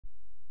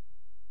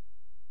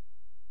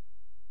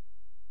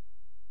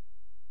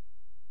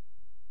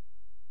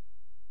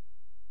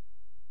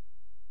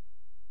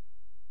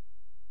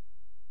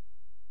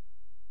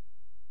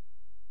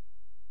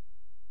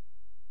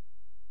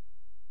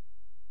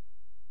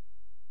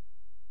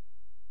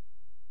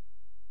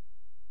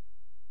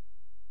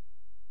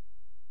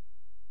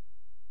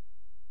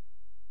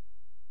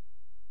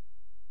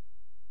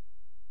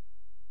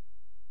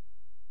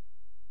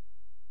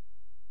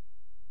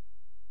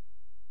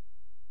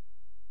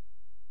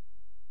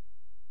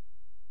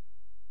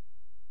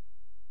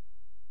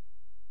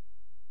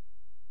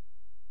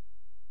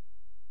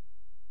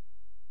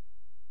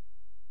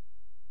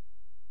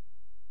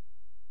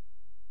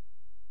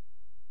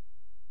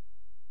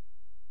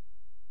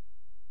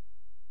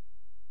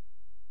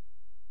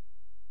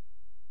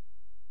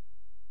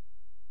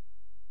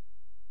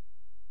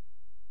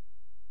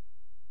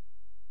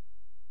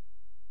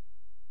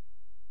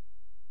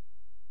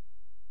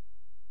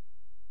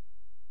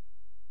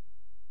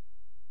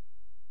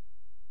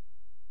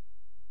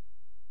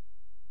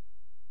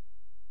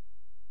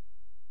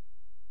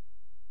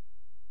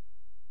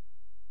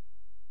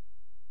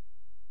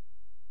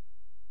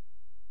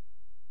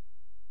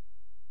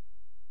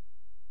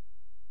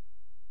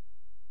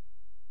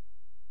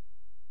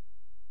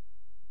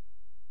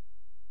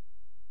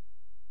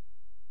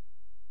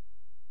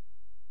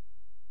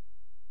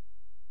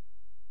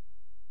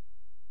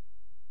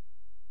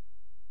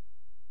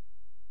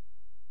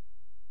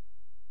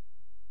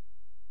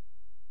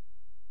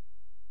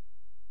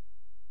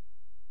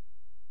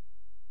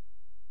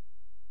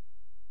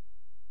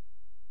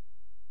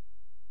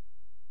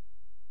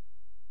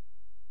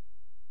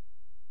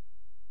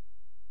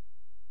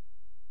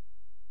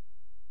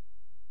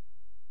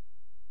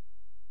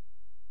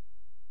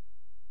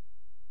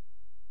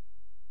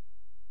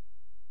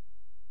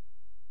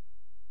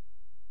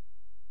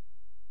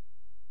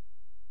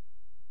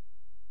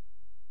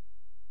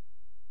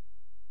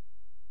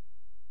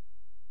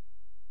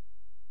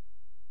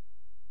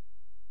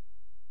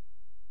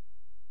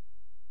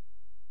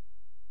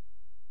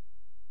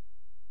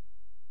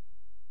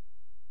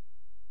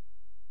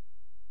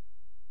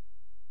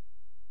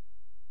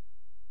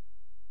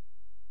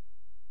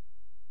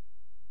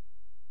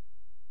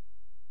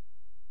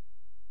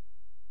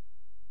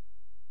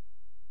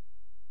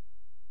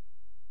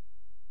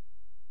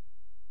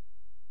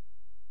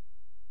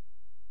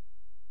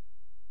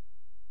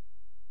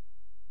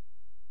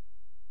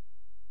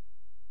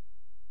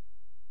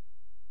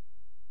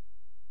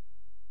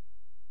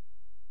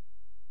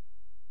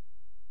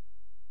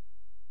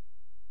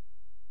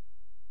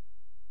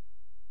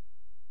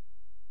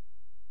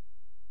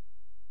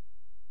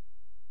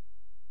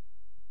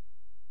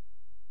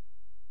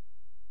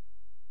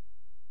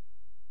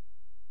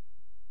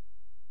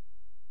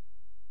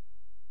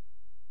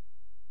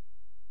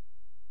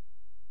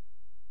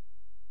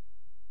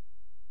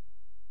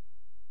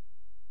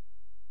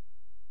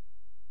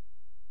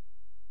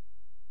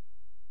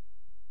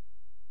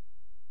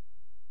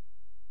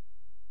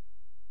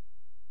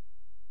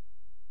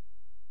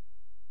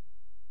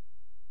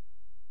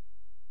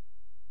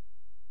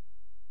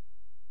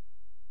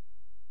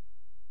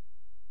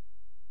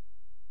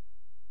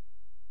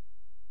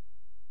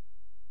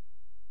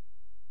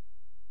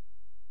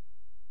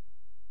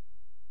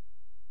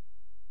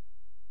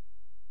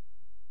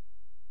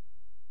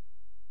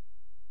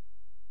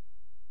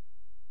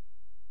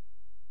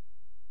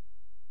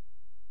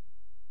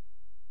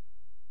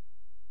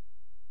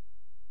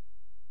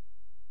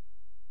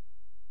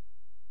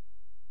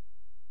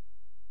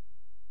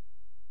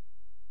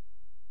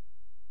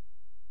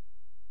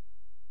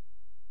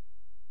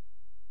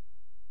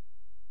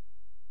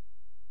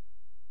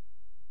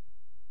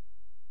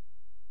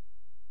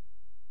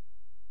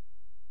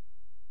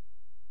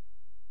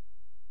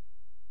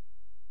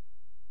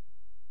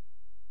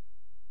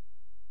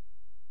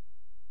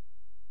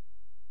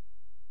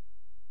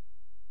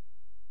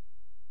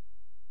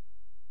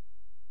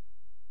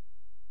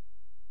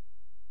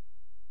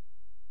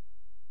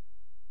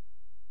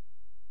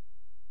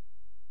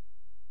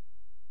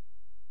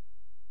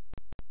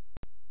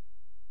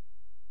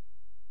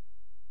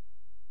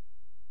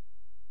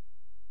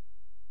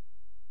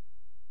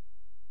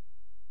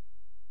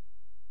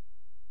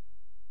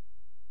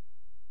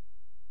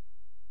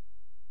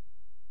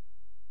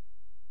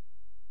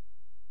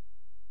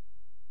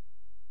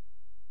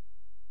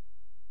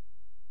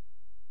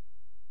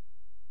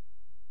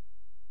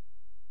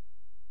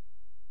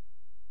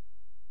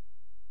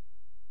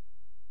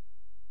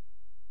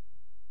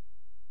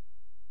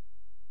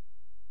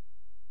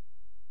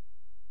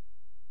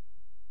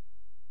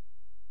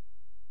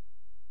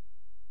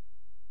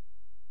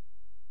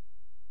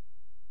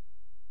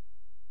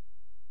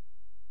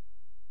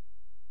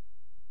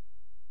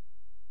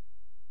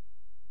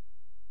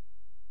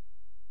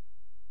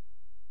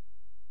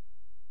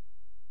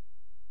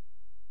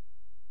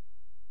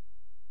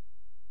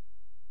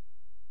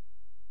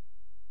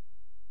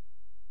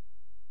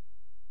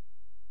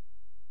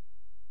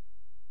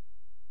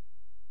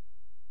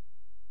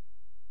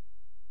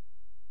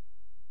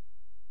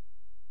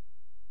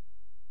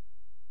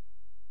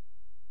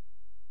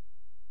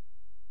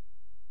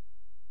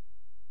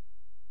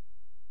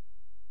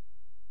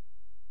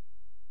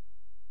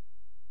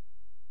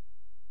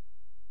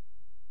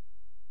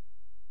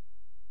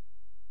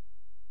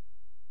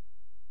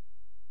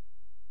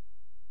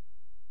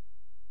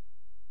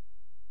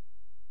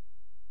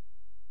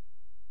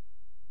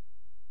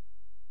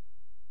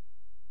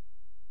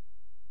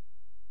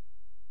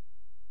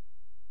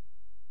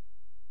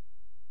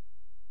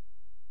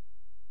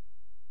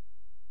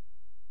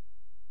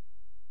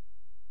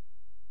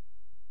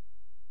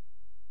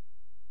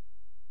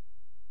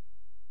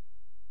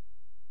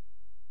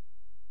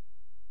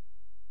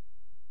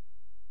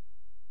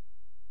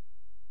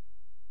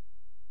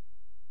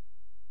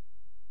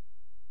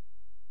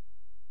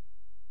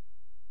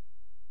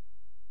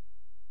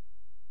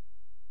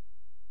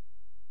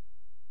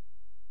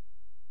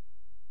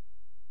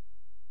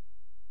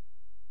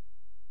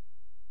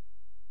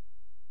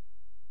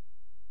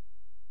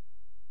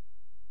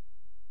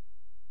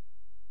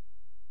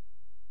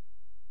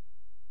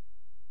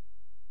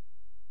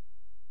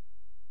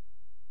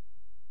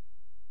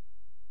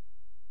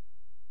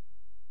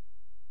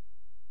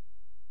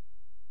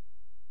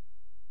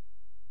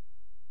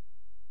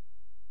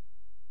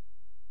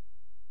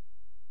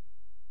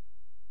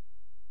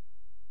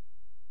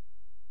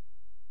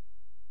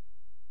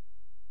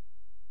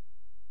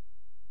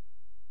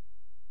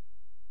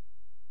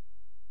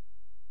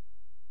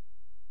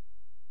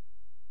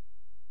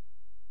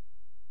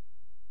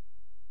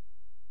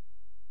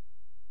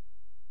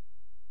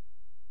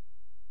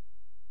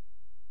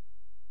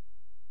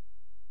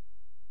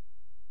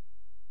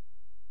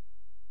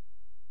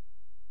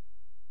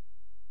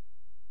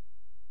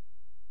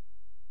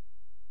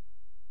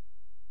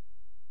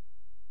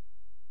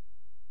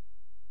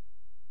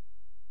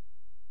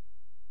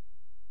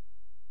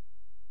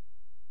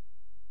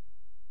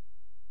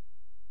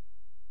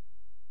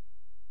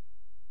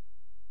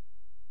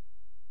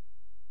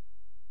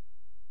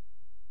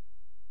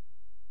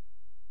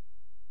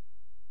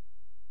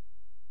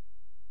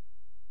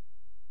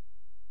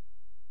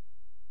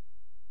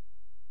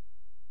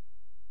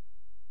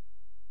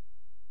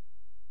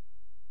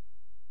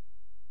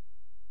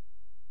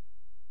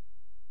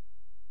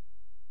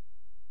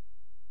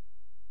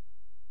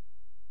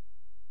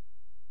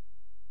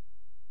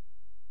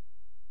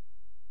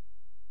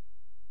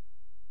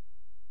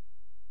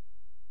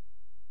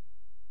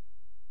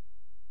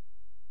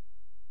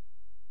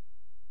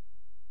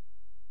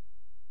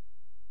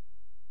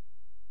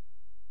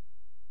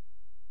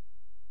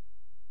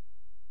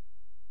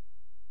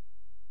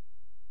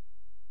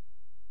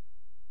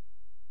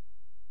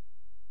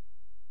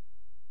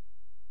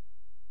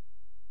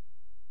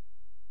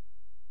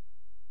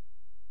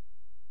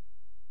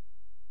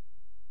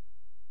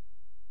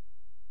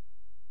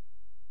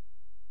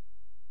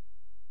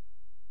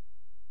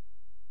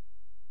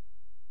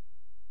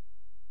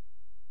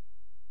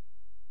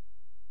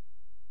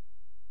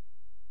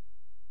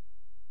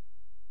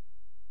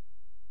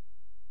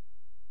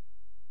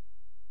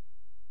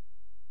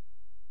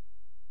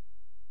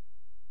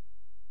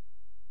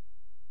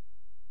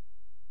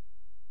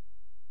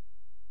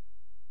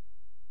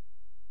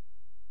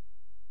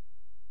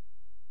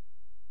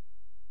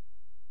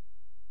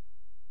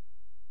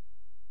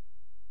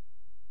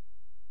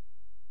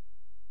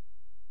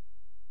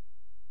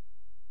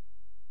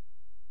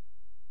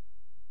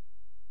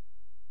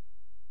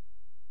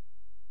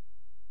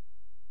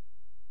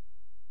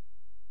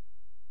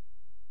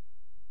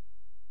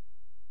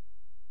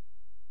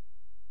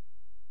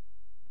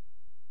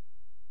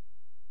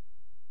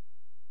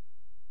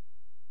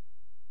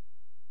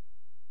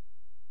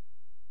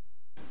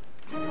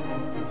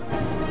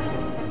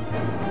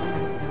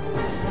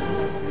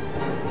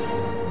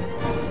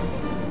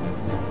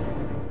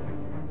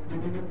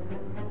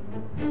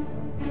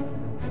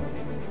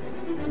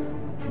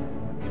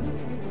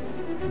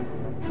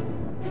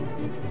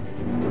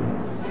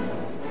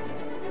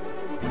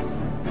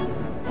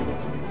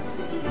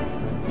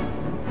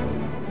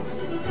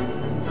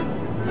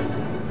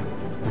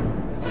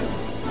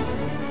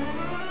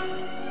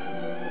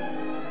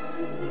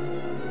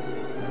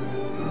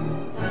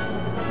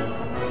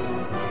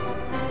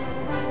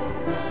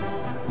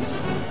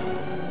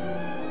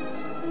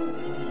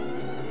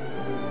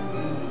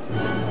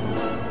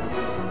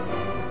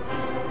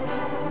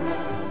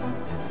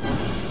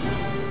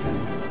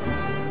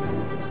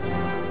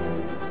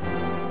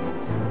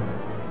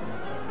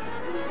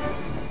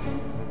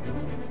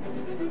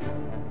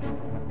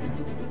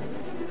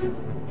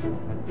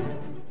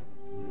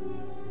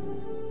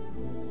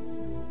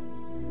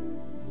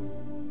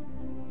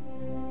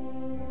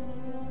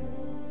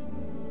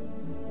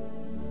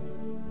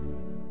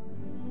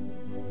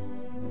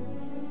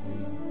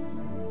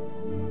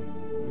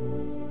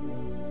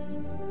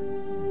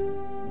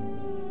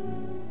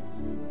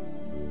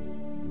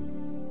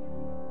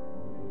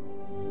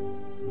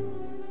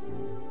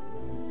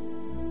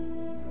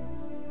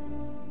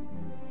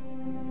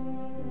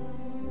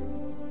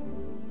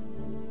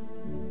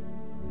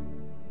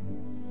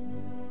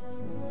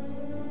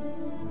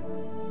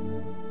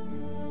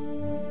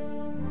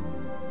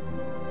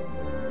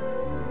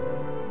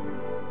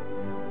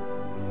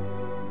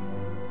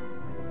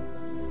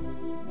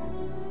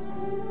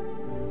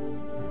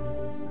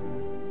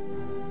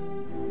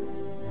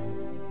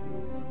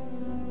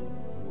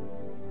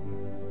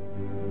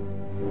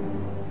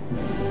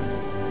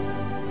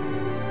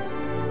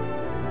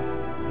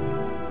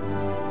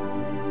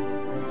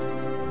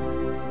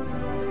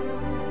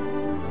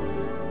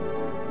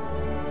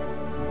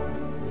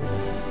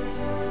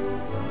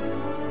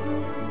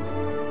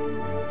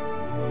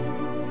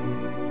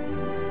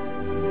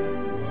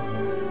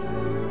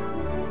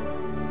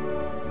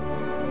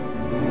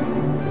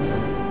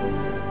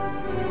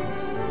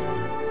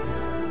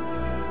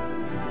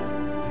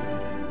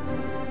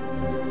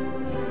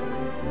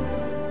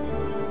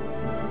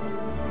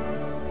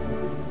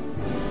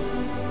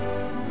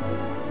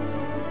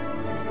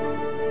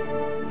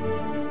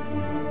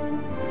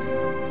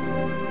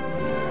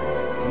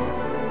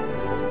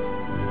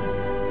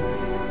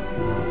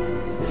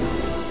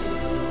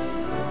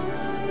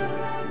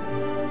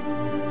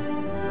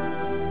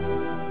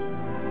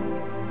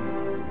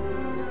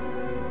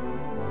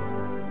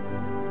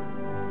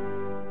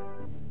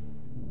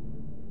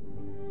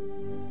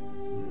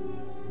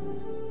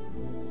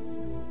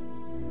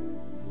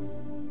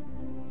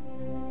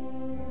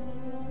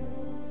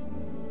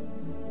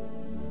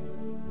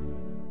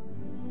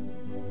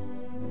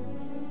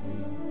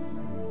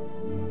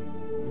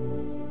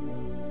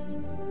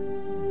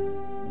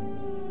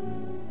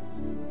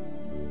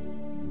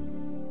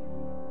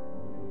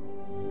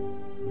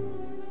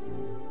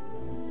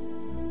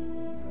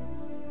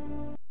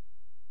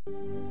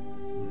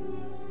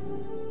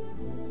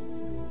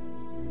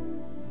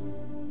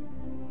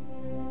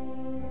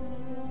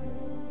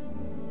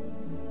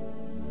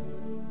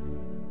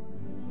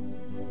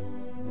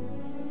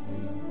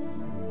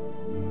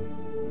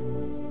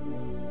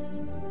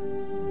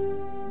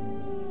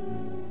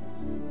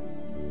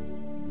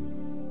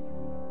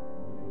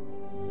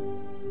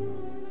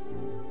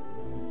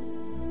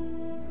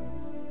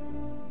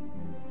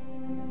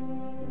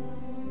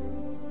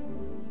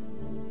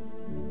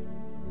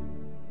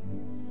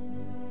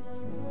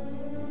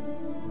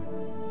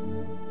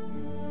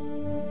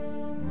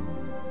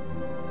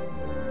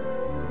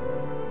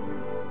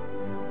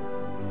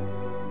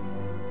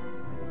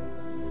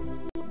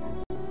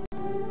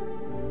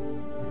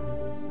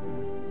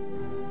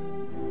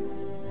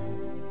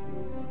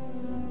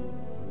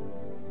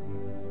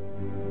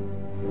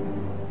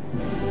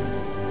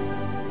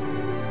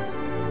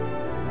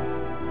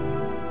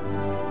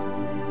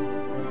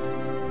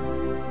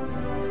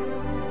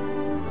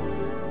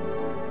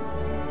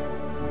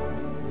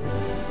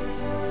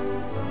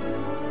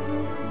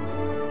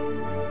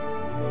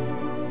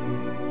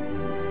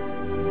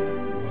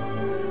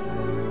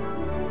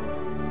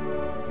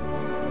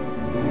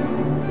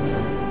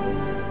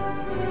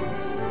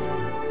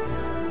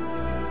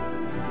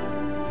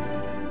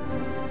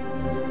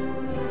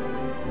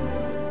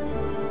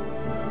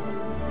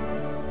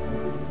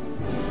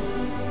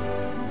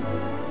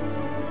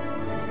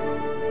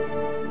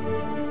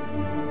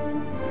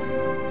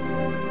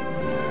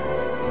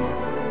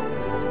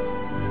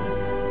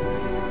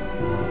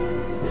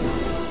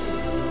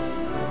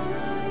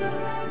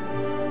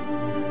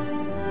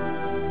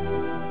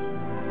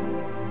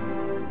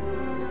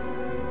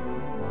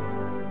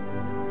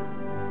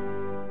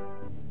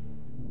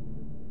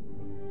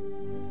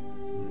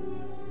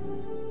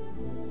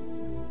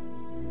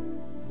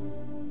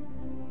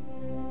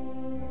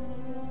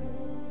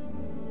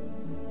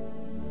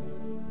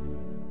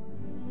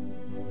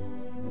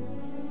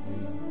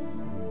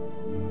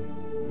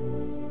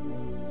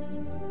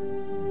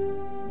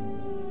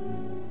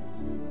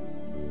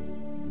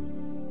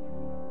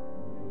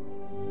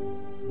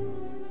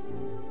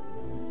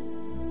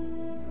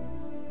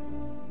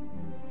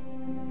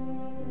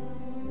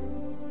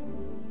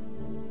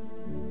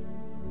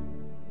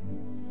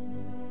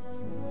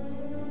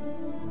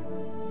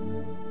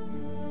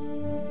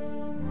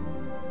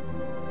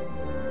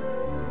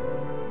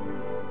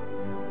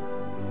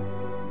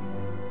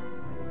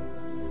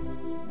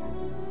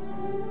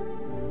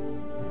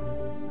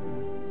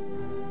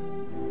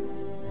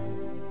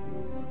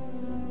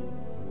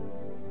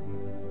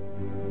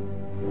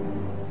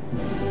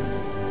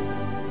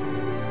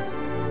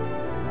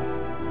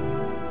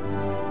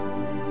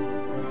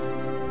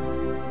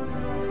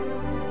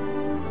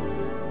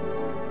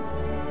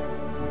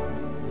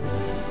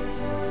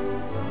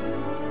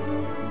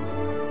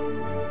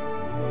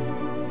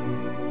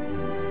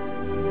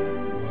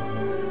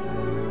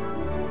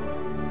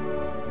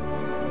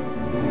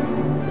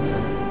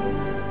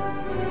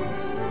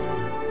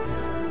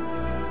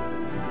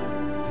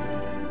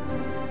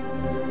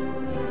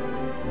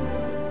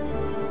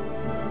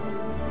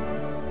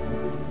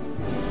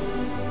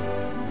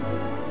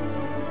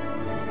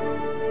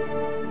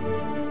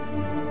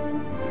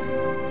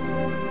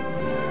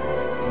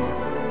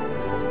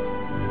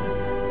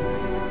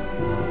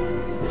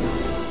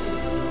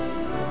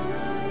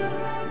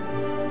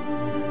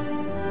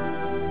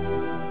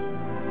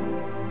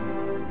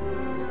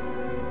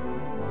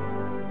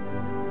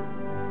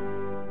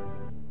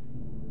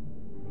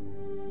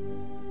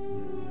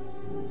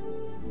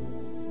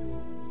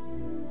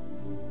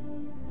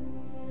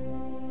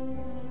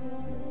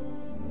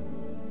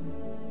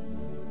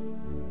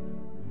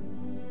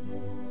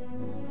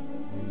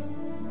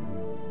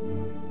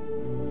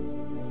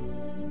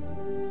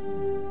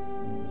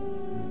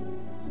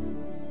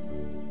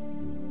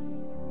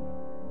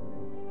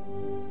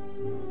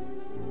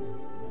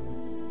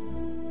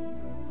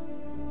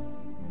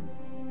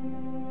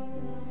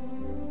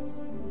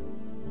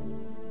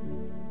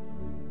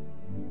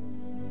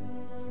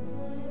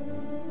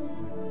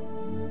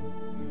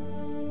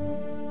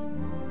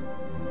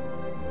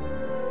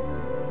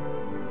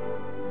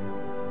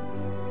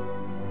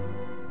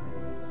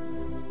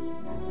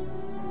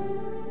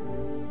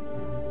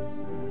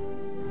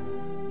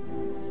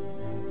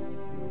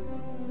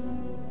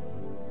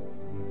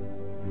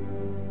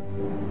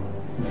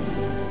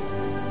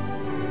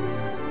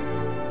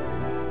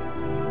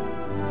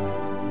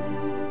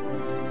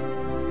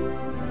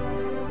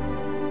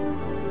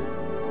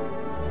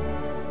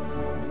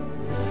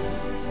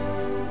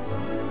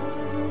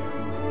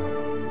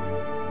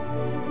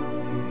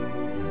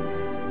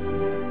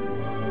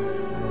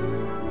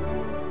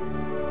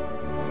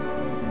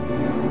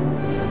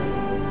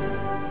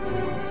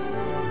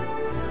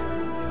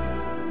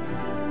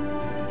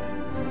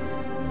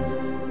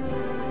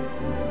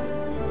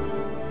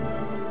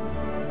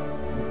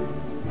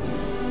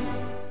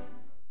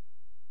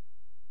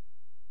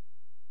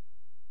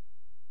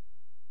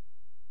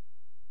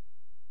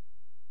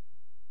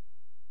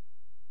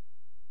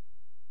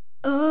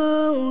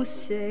Oh,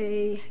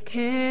 say,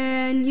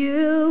 can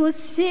you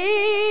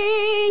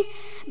see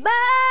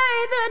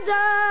by the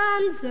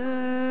dawn's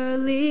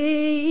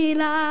early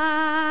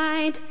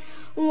light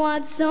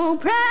what so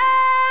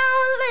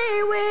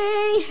proudly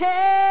we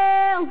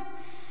hailed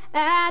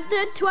at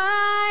the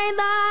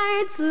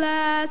twilight's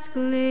last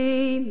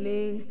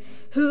gleaming,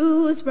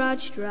 whose broad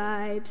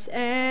stripes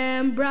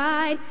and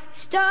bright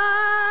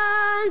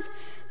stars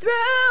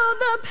through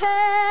the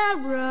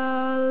perilous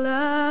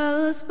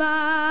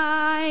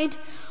fight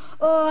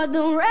o'er the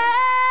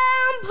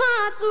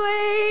ramparts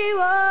we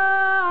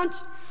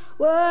watched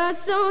were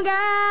so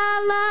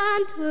gallantly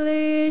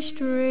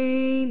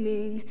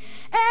streaming,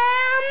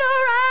 and the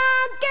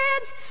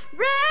rockets'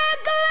 red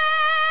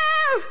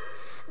glare,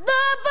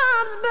 the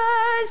bombs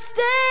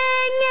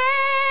bursting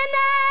in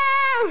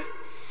air,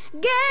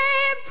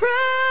 gave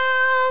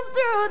proof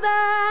through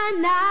the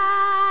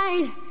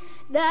night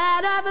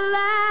that our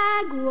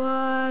flag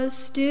was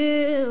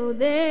still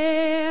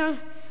there.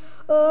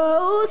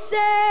 Oh,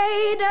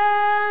 say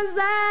does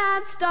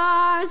that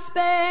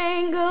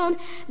star-spangled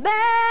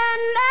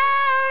banner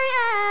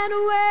yet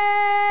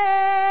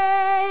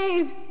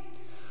wave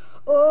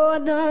o'er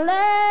the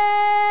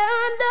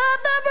land of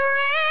the free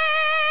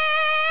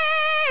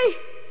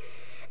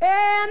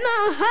and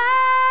the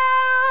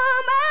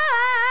home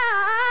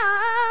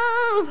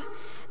of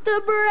the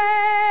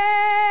brave.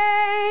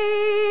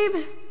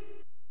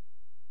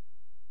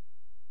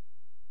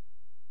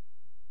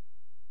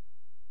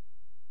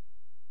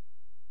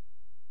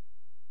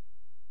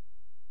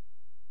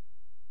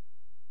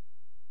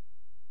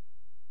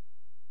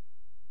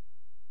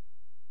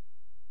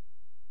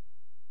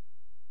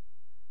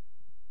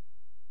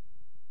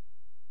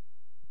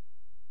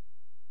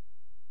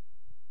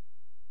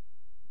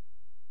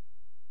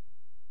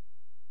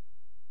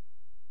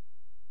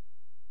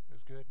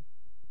 Good.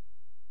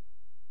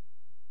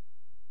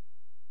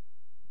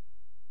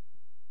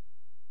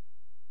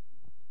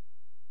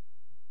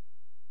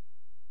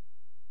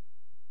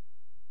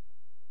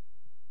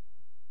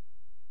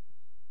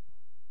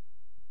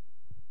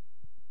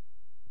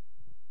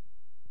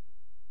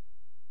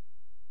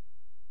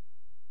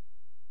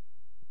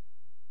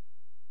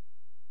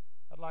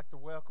 I'd like to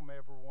welcome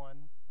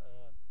everyone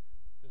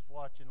that's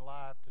watching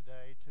live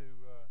today to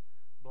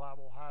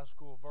Blytheville High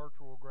School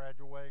virtual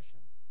graduation.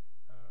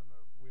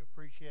 We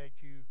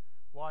appreciate you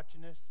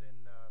watching us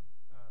and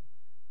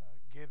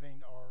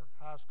giving our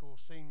high school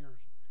seniors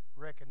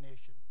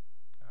recognition.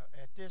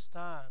 At this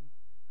time,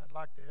 I'd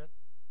like to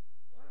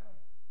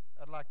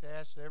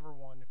ask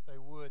everyone if they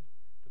would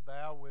to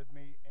bow with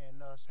me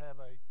and us have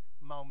a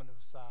moment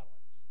of silence.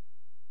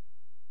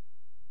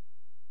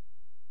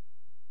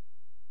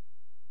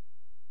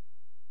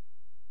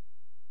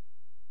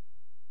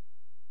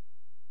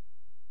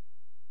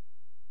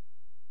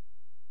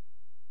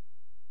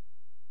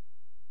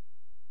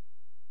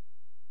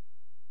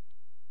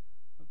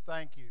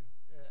 Thank you.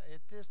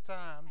 At this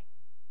time,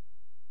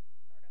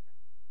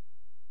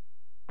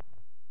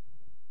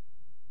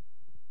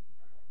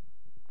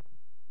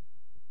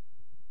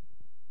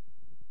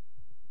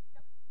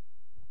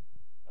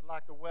 I'd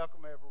like to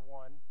welcome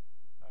everyone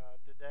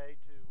today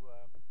to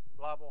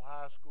Blytheville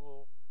High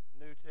School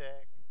New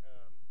Tech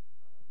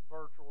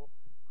virtual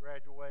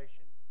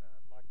graduation.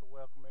 I'd like to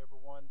welcome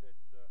everyone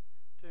that's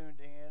tuned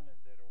in and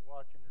that are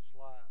watching us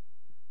live.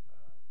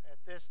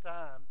 At this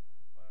time,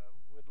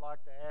 we'd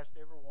like to ask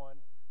everyone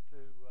to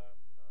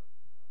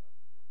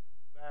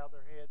bow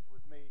their heads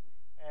with me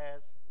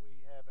as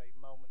we have a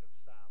moment of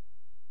silence.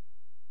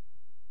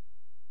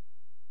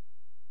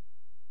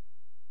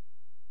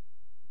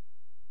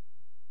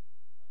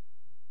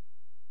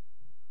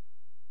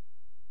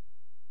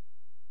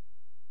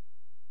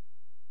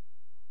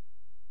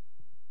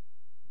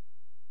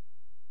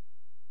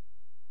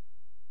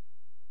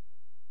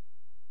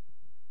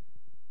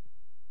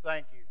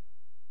 Thank you.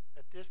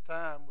 At this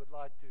time, we'd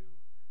like to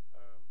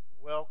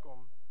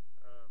welcome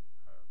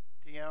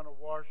Tiana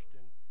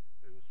Washington,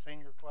 who's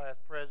Senior Class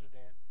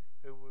President,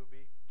 who will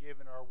be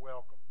giving our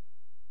welcome.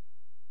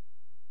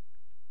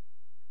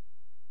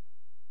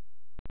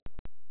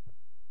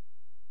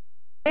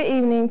 Good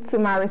evening to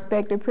my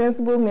respected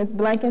principal, Ms.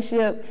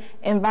 Blankenship,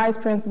 and Vice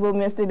Principal,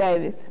 Mr.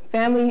 Davis,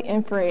 family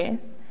and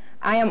friends.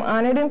 I am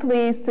honored and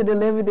pleased to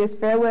deliver this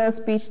farewell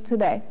speech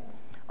today.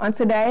 On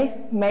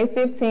today, May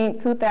 15,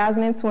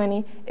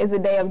 2020, is a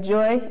day of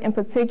joy, and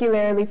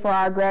particularly for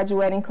our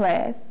graduating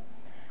class.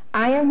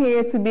 I am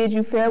here to bid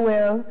you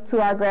farewell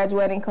to our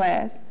graduating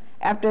class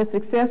after a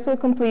successful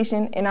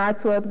completion in our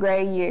 12th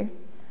grade year.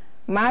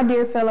 My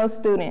dear fellow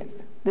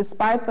students,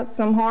 despite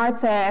some hard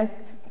tasks,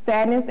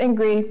 sadness, and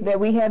grief that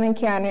we have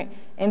encountered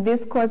in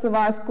this course of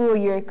our school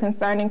year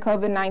concerning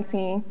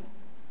COVID-19,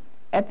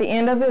 at the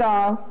end of it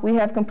all, we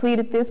have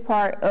completed this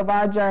part of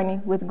our journey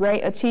with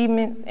great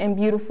achievements and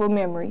beautiful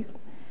memories.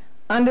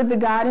 Under the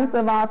guidance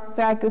of our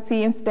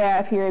faculty and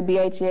staff here at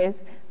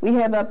BHS, we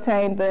have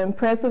obtained the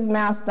impressive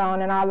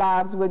milestone in our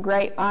lives with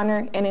great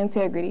honor and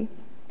integrity.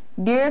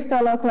 Dear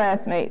fellow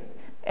classmates,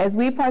 As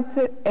we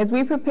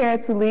prepare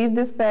to leave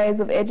this phase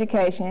of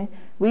education,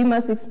 we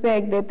must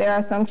expect that there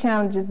are some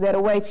challenges that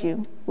await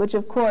you, which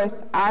of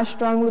course I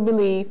strongly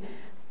believe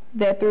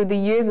that through the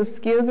years of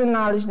skills and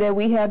knowledge that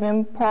we have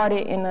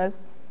imparted in us,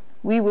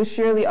 we will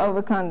surely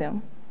overcome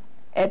them.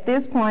 At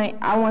this point,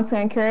 I want to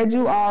encourage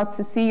you all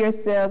to see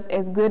yourselves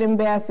as good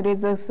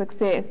ambassadors of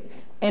success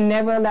and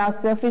never allow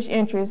selfish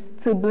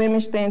interests to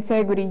blemish the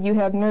integrity you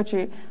have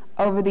nurtured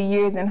over the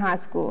years in high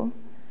school.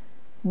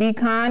 Be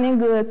kind and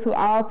good to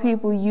all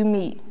people you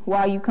meet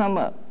while you come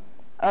up.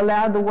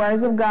 Allow the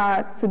words of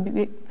God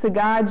to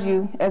guide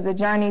you as a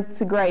journey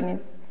to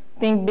greatness.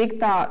 Think big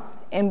thoughts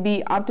and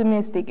be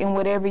optimistic in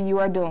whatever you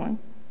are doing.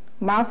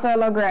 My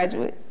fellow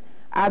graduates,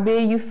 I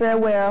bid you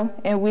farewell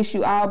and wish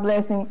you all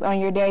blessings on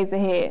your days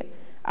ahead.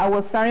 I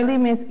will certainly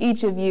miss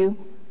each of you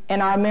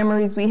and our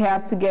memories we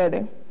have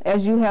together,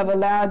 as you have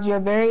allowed your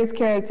various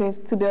characters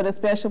to build a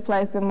special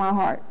place in my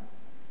heart.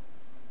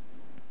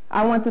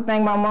 I want to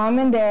thank my mom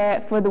and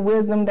dad for the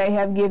wisdom they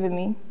have given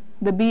me,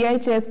 the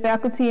BHS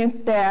faculty and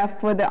staff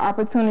for the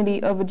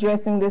opportunity of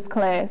addressing this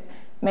class.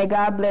 May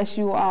God bless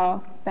you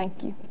all.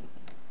 Thank you.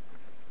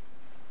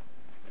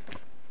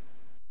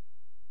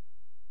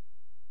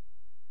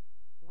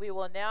 We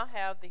will now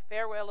have the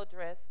farewell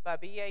address by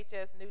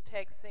BHS New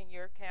Tech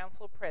Senior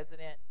Council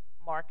President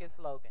Marcus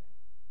Logan.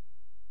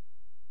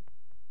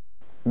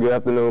 Good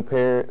afternoon,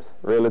 parents,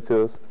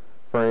 relatives,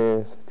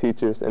 friends,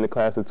 teachers, and the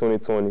class of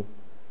 2020.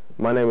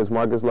 My name is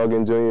Marcus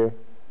Logan, Jr.,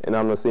 and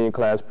I'm the senior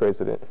class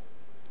president.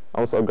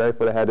 I'm so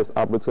grateful to have this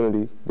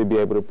opportunity to be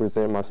able to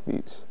present my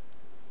speech.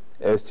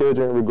 As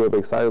children, we grew up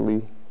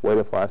excitedly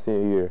waiting for our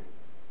senior year.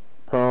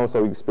 Prom,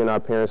 so we can spend our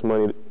parents'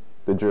 money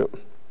to drip.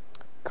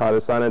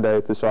 College signing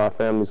day to show our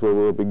families where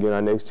we'll begin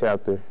our next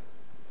chapter.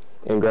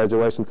 And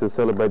graduation to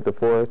celebrate the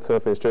 4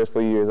 tough and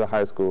stressful years of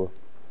high school.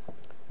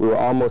 We were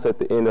almost at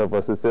the end of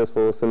a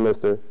successful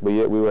semester, but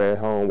yet we were at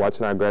home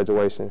watching our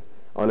graduation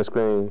on the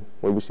screen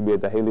when we should be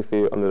at the Haley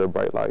Field under the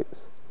bright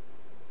lights.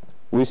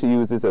 We should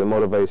use this as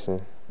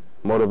motivation.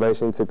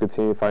 Motivation to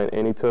continue fighting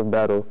any tough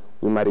battle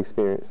we might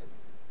experience.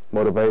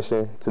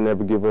 Motivation to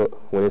never give up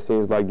when it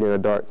seems like you're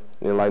in the dark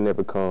and light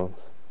never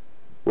comes.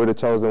 We're the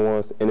chosen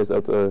ones, and it's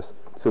up to us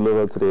to live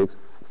up to the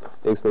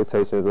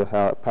expectations of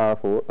how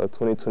powerful a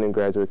 2020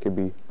 graduate could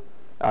be.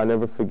 I'll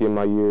never forget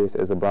my years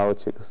as a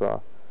Broward Chickasaw.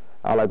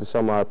 I'd like to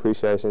show my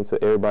appreciation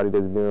to everybody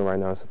that's viewing right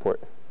now and support.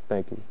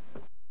 Thank you.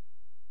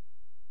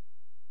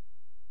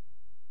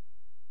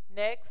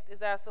 Next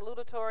is our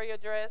salutatory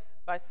address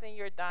by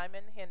Senior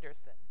Diamond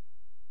Henderson.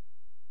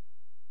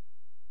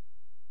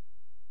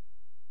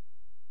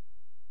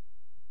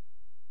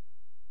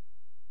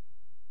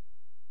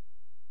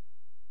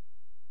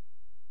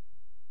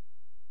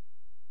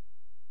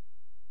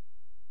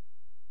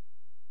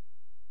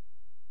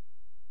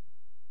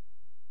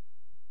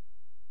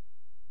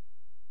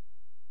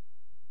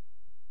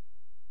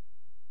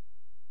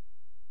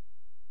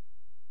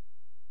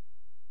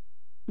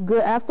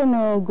 Good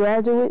afternoon,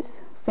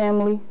 graduates,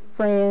 family,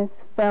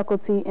 friends,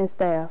 faculty, and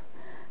staff.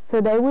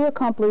 Today we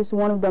accomplished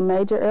one of the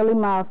major early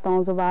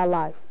milestones of our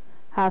life,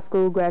 high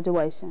school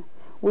graduation.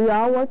 We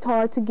all worked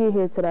hard to get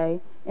here today,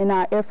 and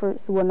our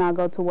efforts will not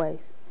go to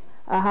waste.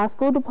 A high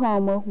school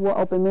diploma will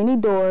open many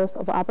doors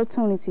of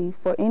opportunity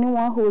for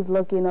anyone who is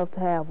lucky enough to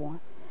have one.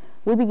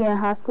 We began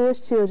high school as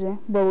children,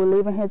 but we're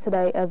leaving here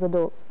today as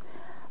adults.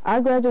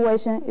 Our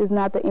graduation is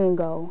not the end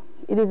goal.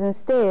 It is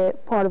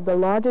instead part of the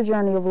larger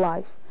journey of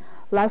life.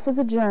 Life is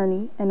a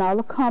journey, and all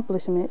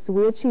accomplishments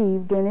we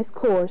achieve during this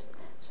course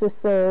should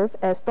serve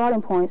as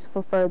starting points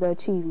for further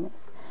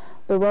achievements.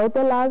 The road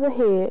that lies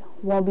ahead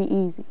won't be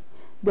easy.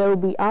 There will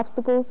be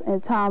obstacles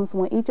and times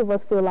when each of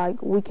us feel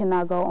like we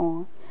cannot go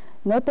on.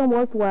 Nothing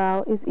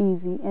worthwhile is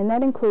easy, and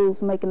that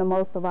includes making the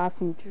most of our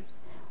futures.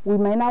 We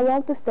may not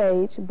walk the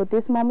stage, but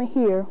this moment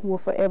here will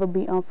forever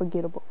be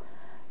unforgettable.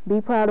 Be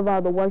proud of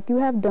all the work you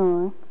have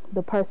done,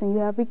 the person you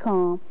have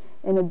become,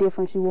 and the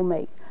difference you will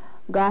make.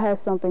 God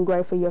has something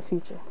great for your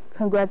future.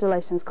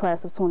 Congratulations,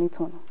 class of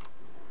 2020.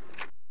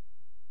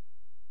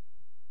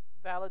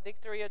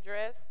 Valedictory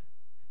address,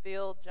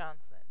 Phil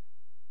Johnson.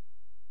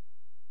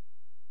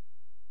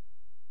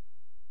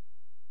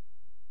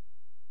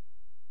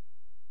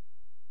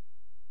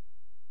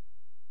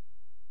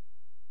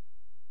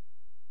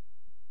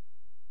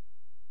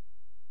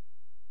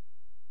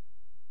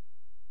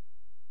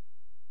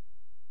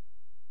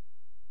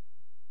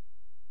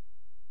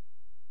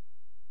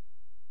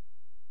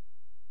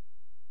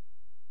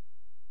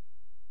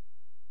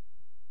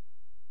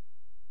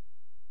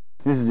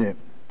 This is it.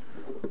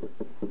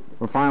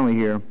 We're finally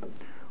here.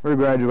 We're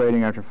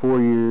graduating after 4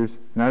 years,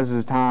 and this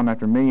is a time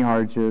after many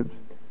hardships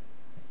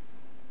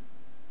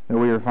that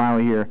we are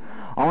finally here.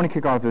 I want to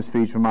kick off this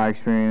speech with my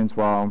experience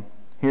while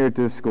here at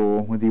this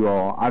school with you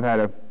all. I've had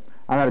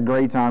a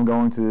great time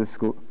going to this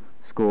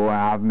school, and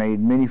I've made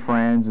many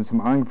friends and some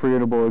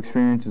unforgettable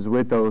experiences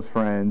with those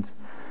friends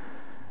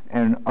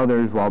and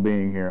others while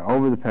being here.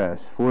 Over the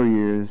past 4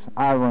 years,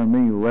 I've learned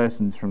many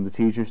lessons from the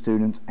teachers,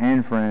 students,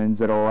 and friends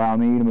that will allow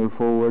me to move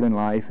forward in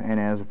life and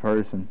as a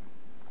person.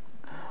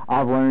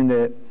 I've learned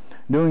that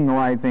doing the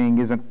right thing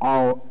isn't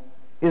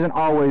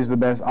always the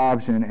best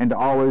option, and to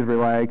always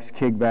relax,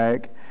 kick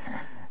back,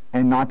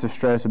 and not to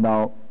stress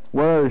about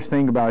what others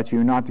think about you,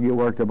 and not to get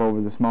worked up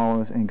over the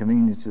smallest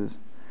inconveniences.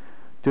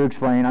 To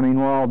explain, I mean,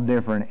 we're all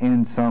different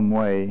in some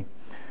way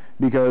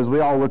because we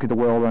all look at the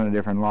world in a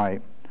different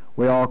light.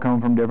 We all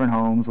come from different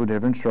homes with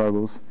different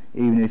struggles.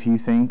 Even if you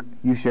think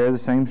you share the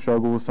same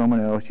struggle with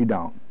someone else, you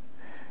don't,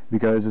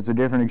 because it's a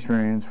different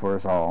experience for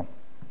us all.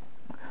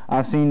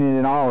 I've seen it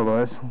in all of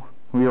us.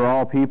 We are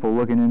all people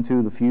looking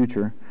into the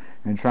future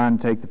and trying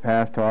to take the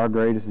path to our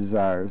greatest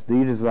desires.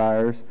 The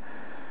desires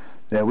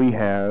that we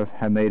have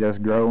made us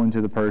grow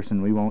into the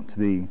person we want to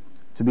be.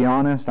 To be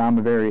honest, I'm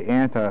a very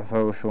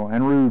antisocial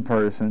and rude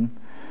person,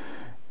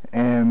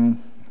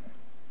 and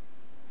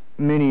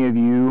many of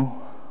you,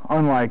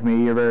 unlike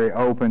me, are very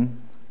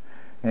open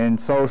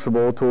and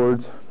sociable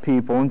towards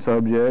people and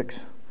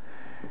subjects,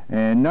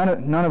 and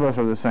none of us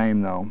are the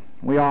same though.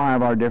 We all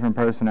have our different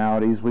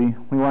personalities. We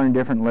learn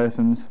different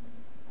lessons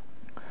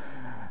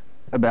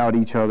about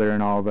each other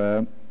and all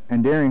that,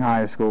 and during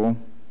high school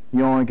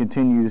you only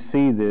continue to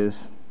see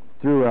this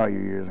throughout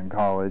your years in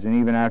college, and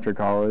even after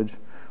college,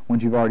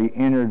 once you've already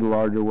entered the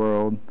larger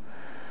world.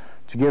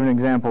 To give an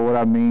example of what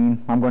I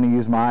mean, I'm going to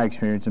use my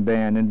experience in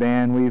band. In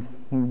band, we've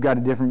got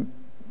a different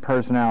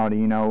personality,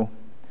 you know.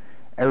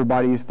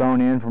 Everybody's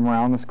thrown in from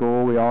around the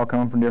school. We all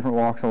come from different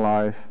walks of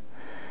life,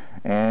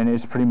 and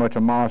it's pretty much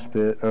a mosh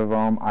pit of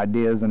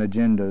ideas and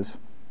agendas.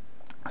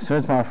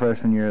 Since my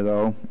freshman year,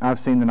 though, I've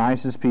seen the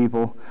nicest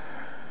people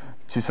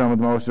to some of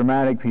the most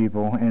dramatic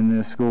people in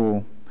this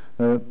school.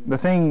 The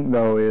thing,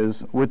 though,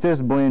 is with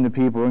this blend of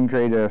people, we can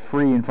create a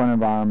free and fun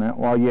environment.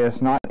 While, yes,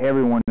 not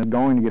everyone is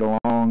going to get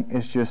along,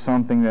 it's just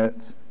something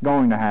that's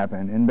going to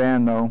happen. In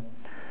band, though,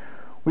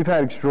 we've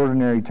had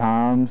extraordinary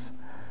times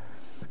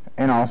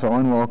and also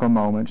unwelcome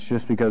moments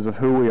just because of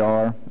who we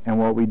are and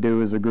what we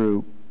do as a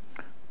group.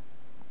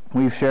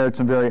 We've shared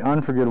some very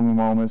unforgettable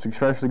moments,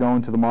 especially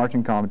going to the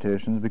marching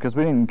competitions, because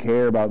we didn't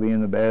care about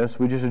being the best.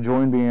 We just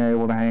enjoyed being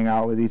able to hang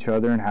out with each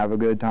other and have a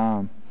good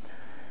time.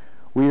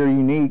 We are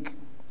unique,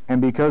 and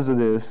because of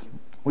this,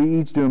 we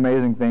each do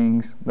amazing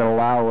things that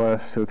allow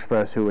us to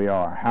express who we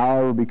are.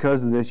 However,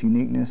 because of this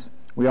uniqueness,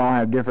 we all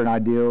have different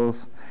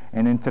ideals,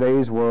 and in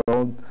today's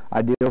world,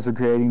 ideals are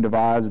creating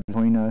divides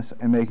between us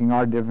and making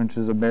our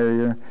differences a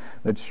barrier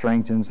that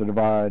strengthens the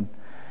divide.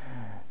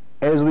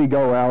 As we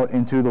go out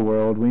into the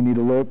world, we need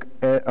to look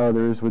at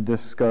others with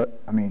disgust.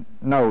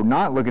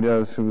 Not look at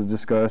others with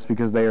disgust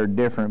because they are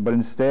different, but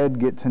instead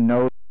get to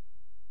know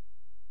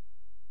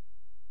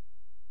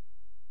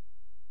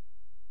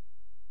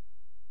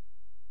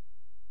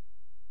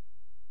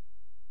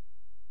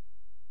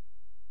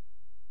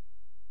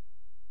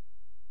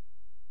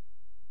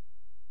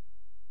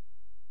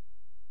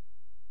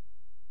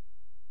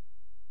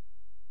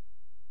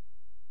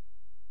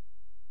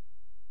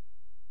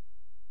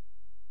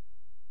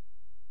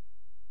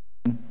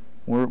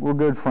We're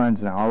good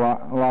friends now.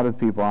 A lot of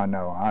people I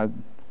know.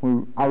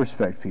 I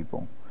respect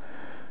people.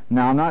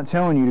 Now, I'm not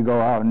telling you to go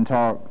out and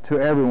talk to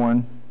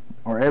everyone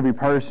or every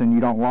person you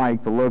don't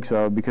like the looks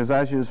of, because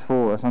that's just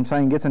foolish. I'm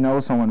saying get to know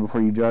someone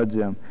before you judge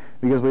them,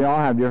 because we all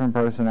have different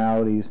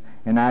personalities,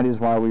 and that is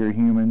why we are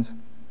humans,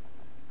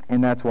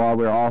 and that's why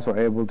we're also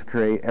able to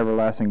create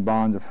everlasting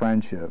bonds of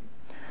friendship.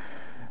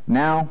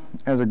 Now,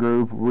 as a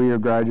group, we are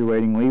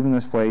graduating, leaving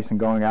this place, and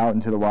going out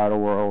into the wider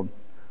world.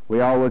 We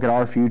all look at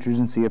our futures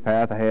and see a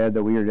path ahead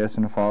that we are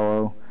destined to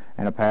follow,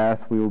 and a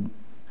path will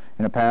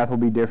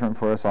be different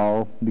for us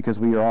all, because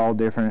we are all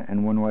different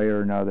in one way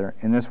or another.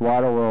 In this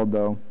wider world,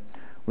 though,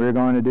 we are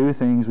going to do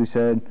things we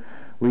said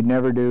we'd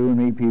never do and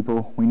meet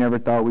people we never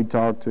thought we'd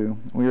talk to.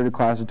 We are the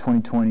class of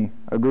 2020,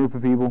 a group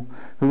of people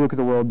who look at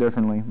the world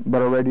differently,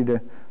 but are ready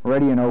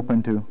and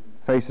open to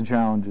face the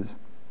challenges.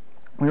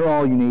 We are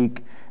all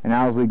unique, and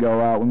as we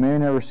go out, we may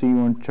never see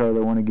each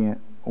other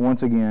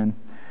once again.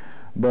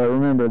 But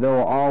remember, there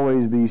will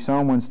always be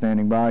someone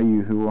standing by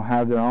you who will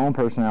have their own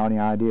personality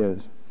and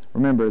ideas.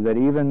 Remember that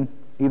even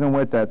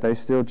with that, they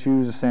still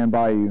choose to stand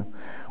by you.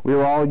 We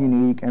are all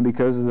unique, and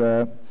because of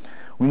that,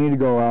 we need to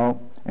go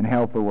out and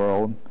help the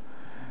world.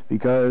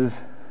 Because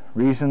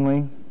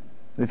recently,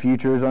 the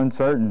future is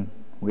uncertain.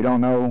 We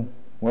don't know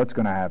what's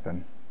going to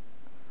happen.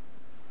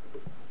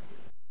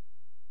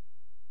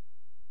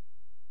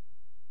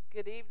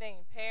 Good evening,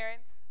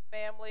 parents,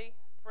 family,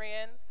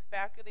 friends,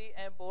 faculty,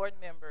 and board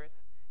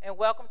members, and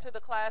welcome to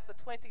the class of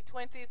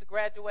 2020's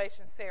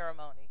graduation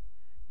ceremony.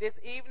 This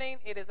evening,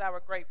 it is our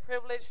great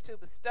privilege to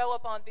bestow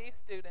upon these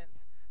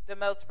students the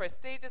most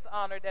prestigious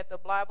honor that the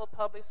Blytheville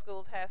Public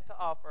Schools has to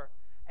offer,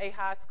 a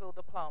high school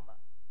diploma.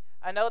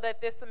 I know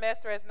that this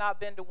semester has not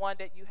been the one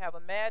that you have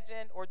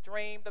imagined or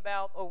dreamed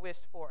about or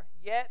wished for.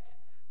 Yet,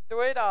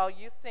 through it all,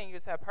 you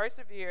seniors have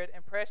persevered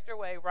and pressed your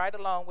way right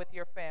along with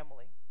your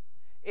family.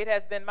 It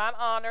has been my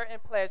honor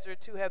and pleasure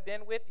to have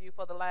been with you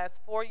for the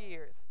last 4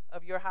 years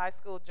of your high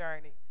school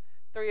journey,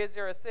 3 as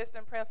your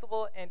assistant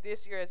principal and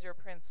this year as your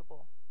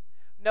principal.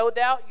 No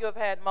doubt you have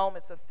had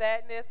moments of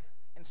sadness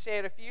and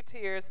shed a few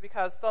tears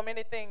because so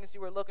many things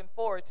you were looking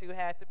forward to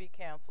had to be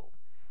canceled.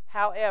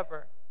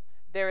 However,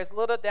 There is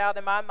little doubt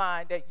in my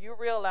mind that you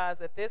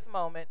realize at this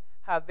moment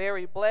how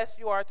very blessed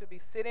you are to be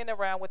sitting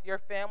around with your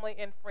family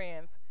and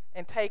friends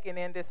and taking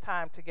in this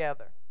time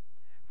together.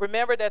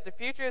 Remember that the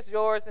future is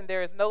yours and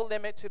there is no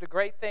limit to the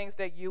great things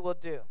that you will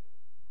do.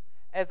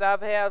 As I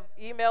have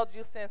emailed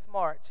you since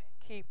March,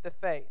 keep the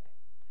faith.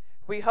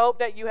 We hope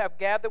that you have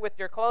gathered with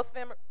your close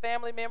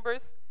family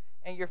members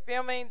and you're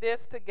filming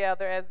this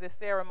together as this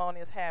ceremony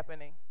is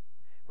happening.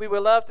 We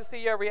would love to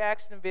see your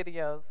reaction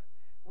videos.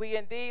 We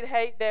indeed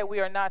hate that we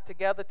are not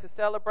together to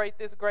celebrate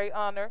this great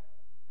honor,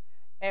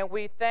 and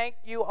we thank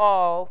you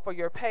all for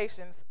your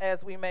patience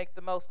as we make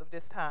the most of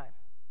this time.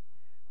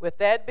 With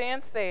that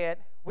being said,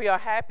 we are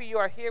happy you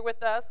are here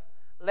with us.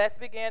 Let's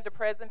begin the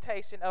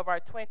presentation of our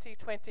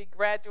 2020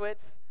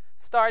 graduates,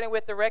 starting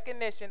with the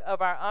recognition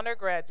of our honor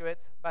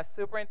graduates by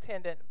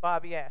Superintendent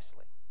Bobby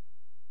Ashley.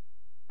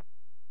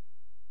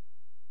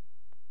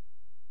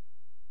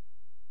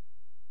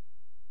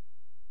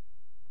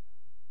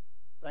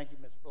 Thank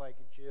you, Ms.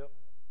 Blankenship.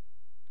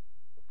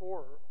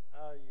 Before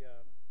I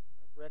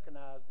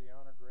recognize the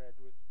honor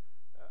graduates,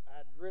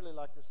 I'd really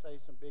like to say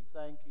some big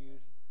thank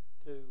yous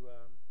to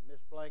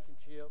Ms.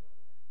 Blankenship,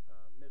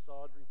 Ms.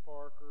 Audrey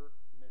Parker,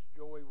 Ms.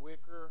 Joy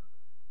Wicker,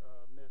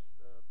 Ms.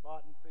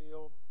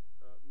 Bottenfield,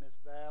 Ms.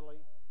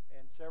 Valley,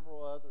 and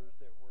several others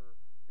that were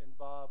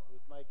involved with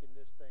making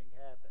this thing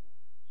happen.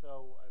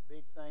 So a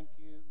big thank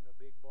you, a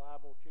big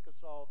Blytheville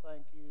Chickasaw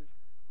thank you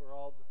for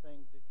all the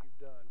things that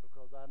you've done,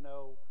 because I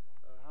know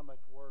how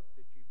much work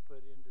that you've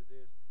put into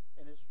this,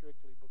 and it's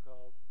strictly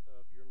because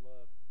of your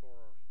love for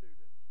our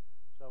students.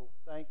 So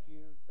thank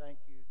you, thank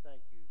you,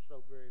 thank you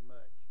so very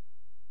much.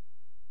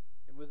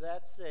 And with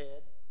that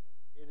said,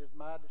 it is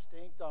my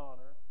distinct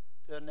honor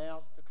to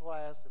announce the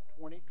class of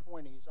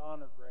 2020's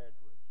honor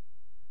graduates.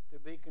 To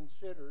be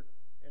considered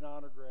an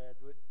honor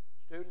graduate,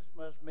 students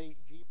must meet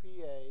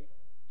GPA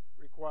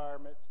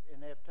requirements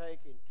and have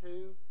taken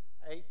 2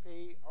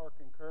 AP or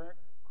concurrent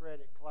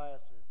credit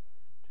classes,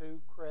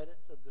 2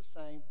 credits of the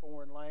same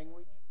foreign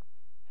language,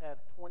 have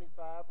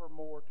 25 or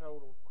more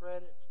total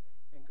credits,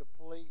 and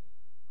complete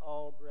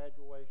all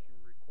graduation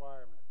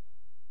requirements.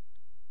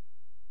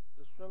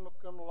 The summa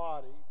cum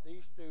laude,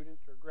 these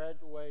students are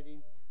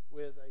graduating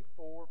with a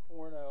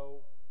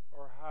 4.0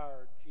 or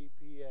higher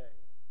GPA.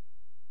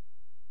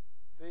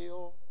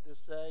 Phil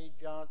Desai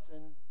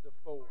Johnson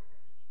IV.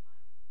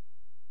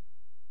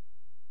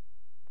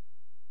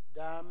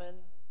 Diamond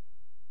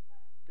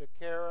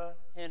Takara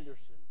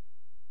Henderson.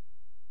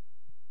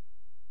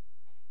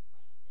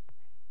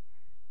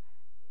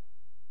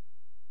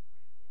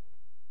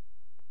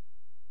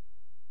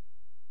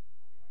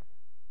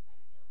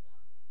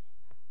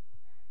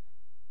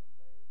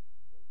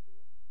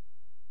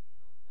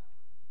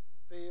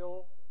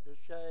 Phil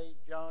Desai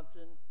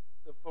Johnson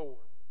IV.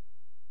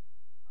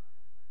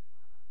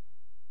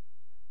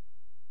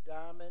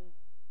 Diamond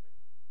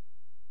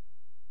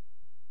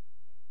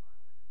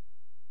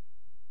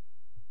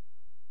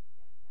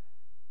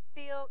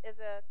Phil is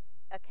an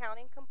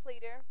accounting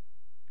completer.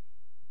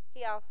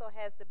 He also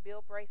has the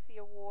Bill Bracey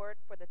Award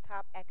for the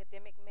top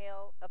academic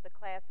male of the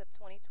class of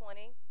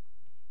 2020.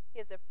 He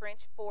is a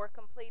French 4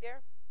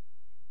 completer,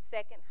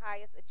 second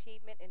highest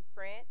achievement in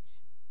French,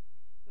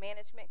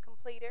 management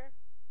completer,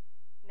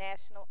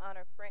 National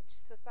Honor French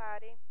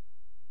Society,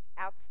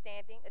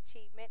 outstanding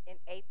achievement in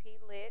AP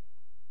Lit,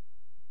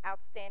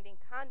 outstanding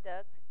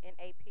conduct in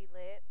AP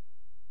Lit,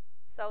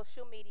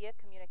 social media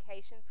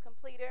communications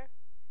completer.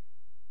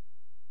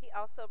 He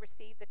also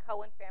received the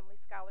Cohen Family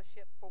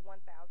Scholarship for $1,000.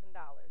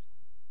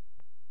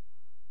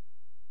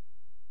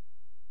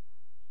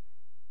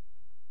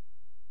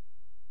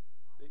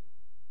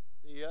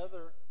 The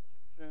other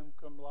summa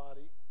cum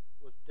laude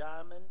was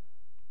Diamond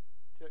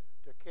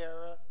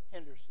Takara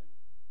Henderson.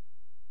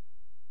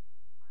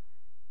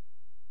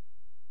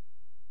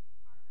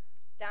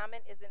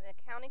 Diamond is an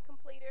accounting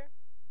completer,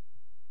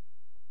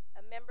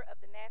 a member of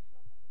the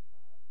National Club,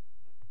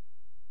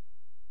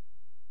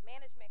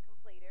 management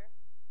completer,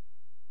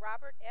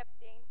 Robert F.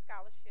 Dean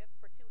Scholarship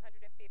for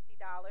 $250,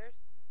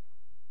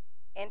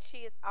 and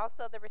she is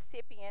also the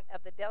recipient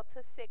of the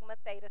Delta Sigma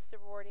Theta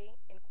Sorority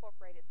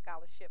Incorporated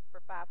Scholarship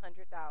for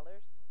 $500,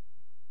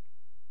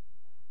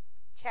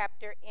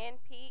 Chapter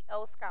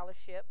NPO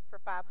Scholarship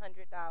for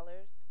 $500.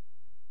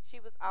 She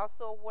was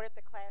also awarded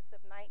the Class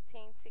of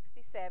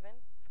 1967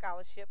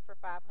 Scholarship for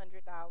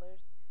 $500,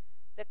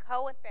 the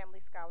Cohen Family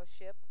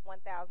Scholarship,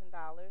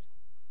 $1,000,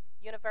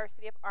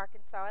 University of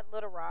Arkansas at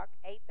Little Rock,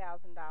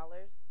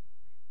 $8,000,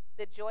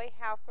 the Joy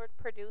Halford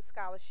Purdue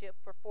Scholarship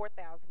for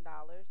 $4,000,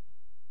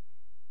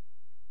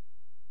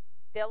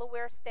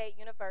 Delaware State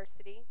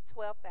University,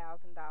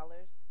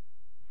 $12,000,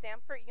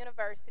 Samford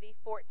University,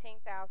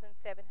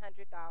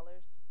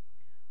 $14,700,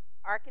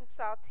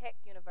 Arkansas Tech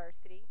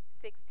University,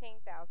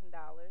 $16,000,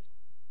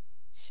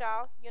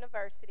 Shaw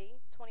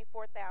University,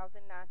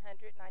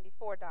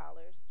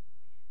 $24,994,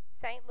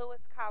 St.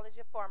 Louis College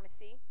of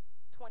Pharmacy,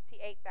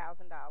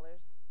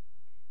 $28,000,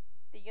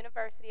 the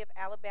University of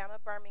Alabama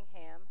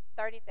Birmingham,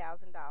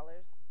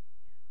 $30,000,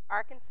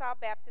 Arkansas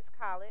Baptist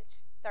College,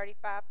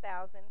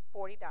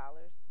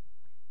 $35,040,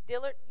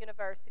 Dillard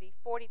University,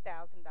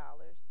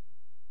 $40,000.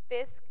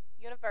 Fisk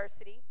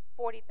University,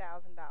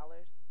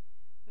 $40,000.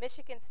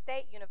 Michigan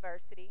State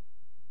University,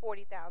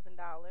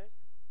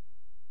 $40,000.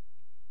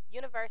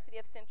 University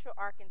of Central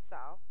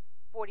Arkansas,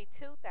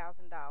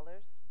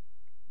 $42,000.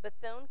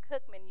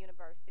 Bethune-Cookman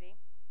University,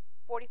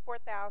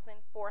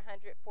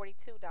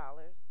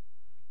 $44,442.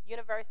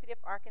 University of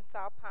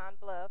Arkansas Pine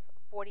Bluff,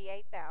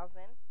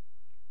 $48,000.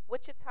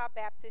 Wichita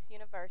Baptist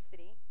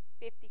University,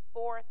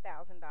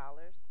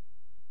 $54,000.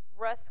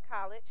 Russ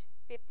College,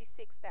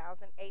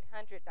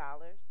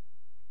 $56,800.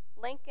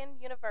 Lincoln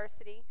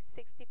University,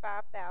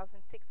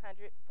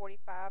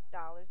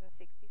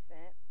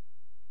 $65,645.60.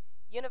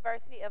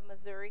 University of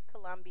Missouri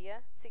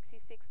Columbia,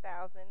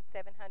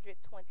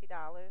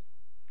 $66,720.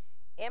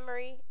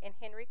 Emory and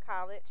Henry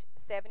College,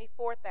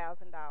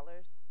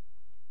 $74,000.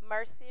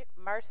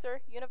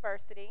 Mercer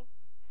University,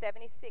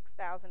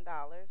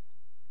 $76,000.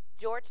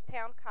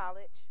 Georgetown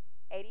College,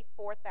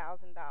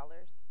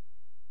 $84,000.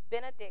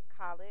 Benedict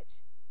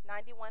College,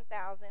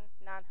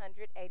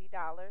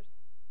 $91,980.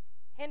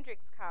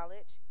 Hendrix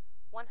College,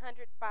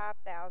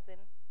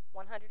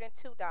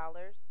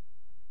 $105,102.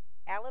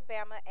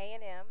 Alabama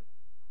A&M,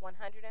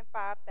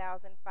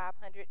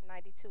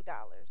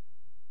 $105,592.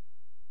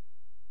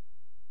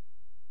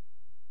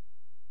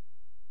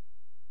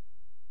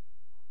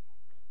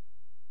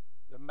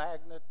 The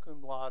magna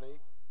cum laude,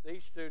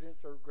 these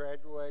students are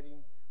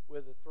graduating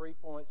with a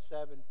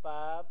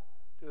 3.75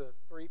 to a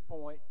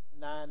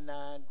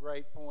 3.99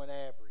 grade point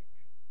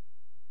average.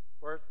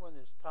 First one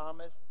is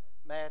Thomas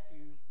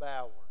Matthews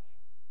Bowers.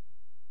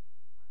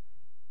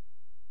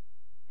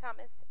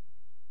 Thomas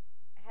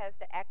has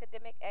the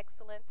Academic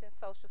Excellence in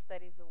Social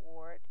Studies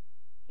Award.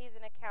 He's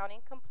an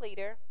accounting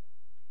completer,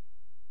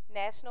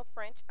 National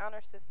French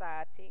Honor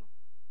Society,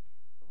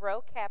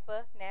 Rho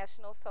Kappa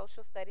National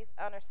Social Studies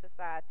Honor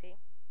Society,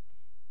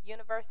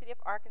 University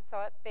of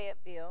Arkansas at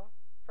Fayetteville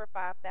for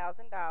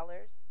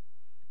 $5,000.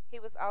 He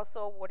was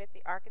also awarded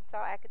the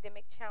Arkansas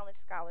Academic Challenge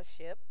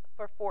Scholarship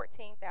for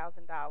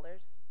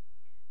 $14,000.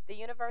 The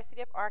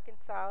University of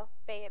Arkansas,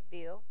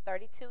 Fayetteville,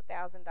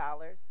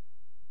 $32,000.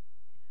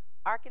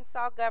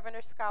 Arkansas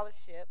Governor's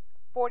Scholarship,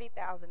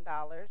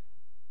 $40,000.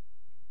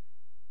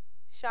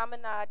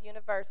 Chaminade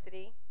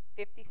University,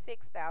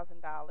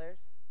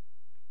 $56,000.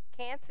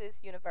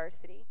 Kansas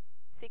University,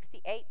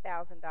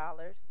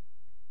 $68,000.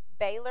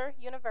 Baylor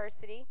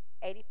University,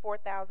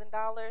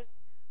 $84,000.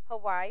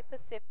 Hawaii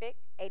Pacific,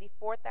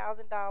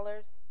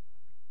 $84,000.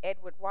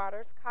 Edward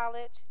Waters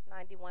College,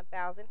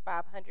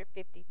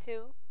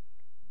 $91,552.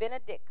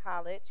 Benedict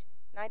College,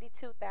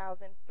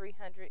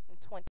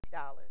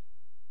 $92,320.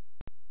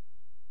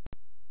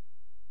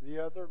 The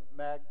other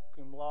magna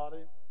cum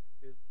laude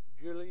is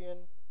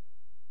Julian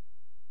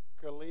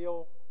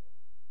Khalil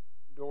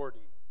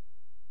Doherty.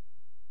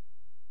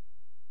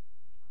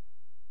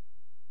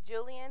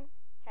 Julian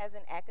has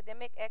an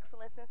Academic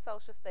Excellence in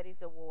Social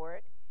Studies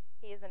Award.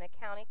 He is an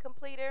accounting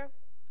completer,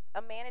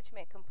 a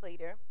management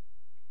completer.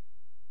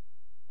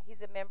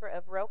 He's a member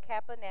of Rho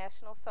Kappa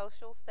National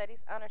Social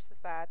Studies Honor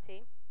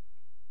Society.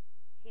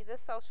 He's a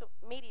social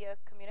media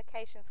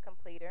communications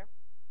completer.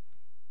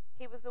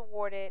 He was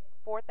awarded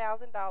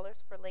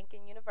 $4,000 for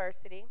Lincoln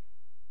University,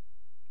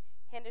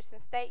 Henderson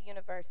State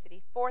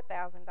University,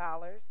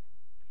 $4,000,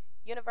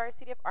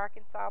 University of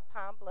Arkansas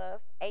Pine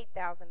Bluff,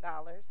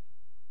 $8,000,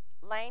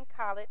 Lane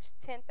College,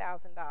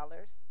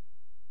 $10,000,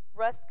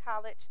 Rust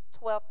College,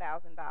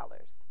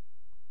 $12,000,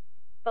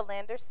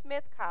 Philander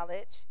Smith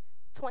College,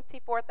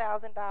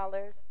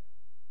 $24,000,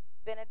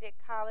 Benedict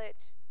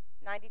College,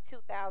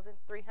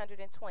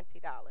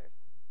 $92,320.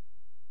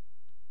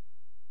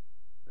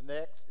 The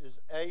next is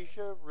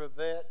Asia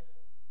Rivette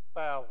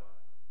Fowler.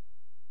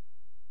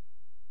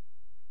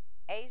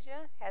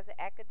 Asia has an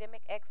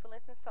Academic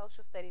Excellence in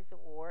Social Studies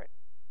Award,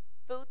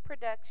 Food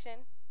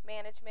Production,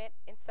 Management,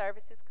 and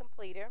Services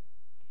completer.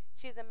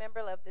 She's a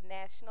member of the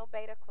National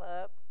Beta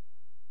Club,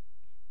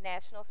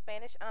 National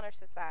Spanish Honor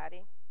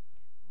Society,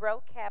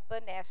 Rho Kappa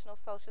National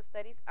Social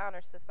Studies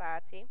Honor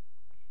Society.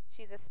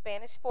 She's a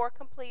Spanish 4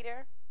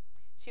 completer.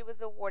 She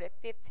was awarded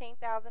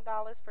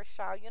 $15,000 for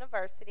Shaw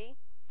University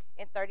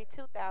and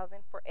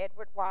 $32,000 for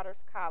Edward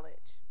Waters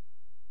College.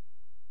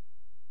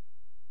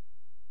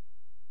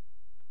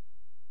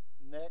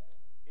 Next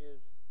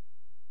is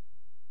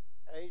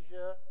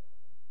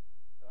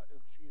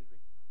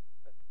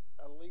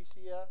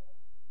Alicia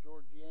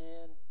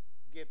Georgianne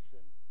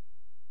Gibson.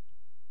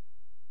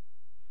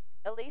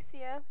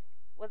 Alicia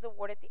was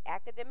awarded the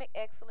Academic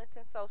Excellence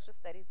in Social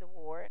Studies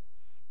Award.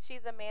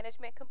 She's a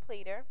management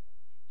completer.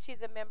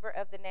 She's a member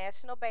of the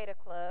National Beta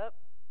Club,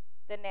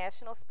 the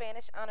National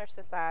Spanish Honor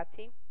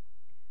Society,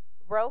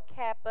 Rho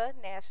Kappa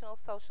National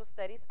Social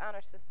Studies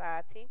Honor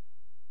Society,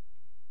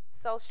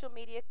 Social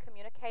Media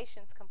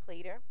Communications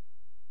completer,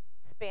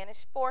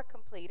 Spanish 4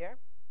 completer.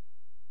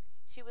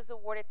 She was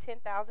awarded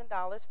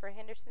 $10,000 for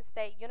Henderson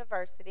State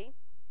University.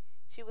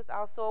 She was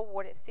also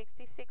awarded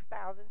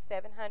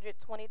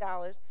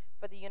 $66,720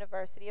 for the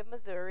University of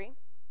Missouri.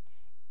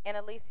 And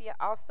Alicia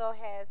also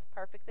has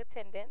perfect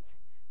attendance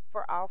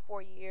for all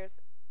 4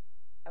 years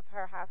of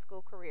her high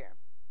school career.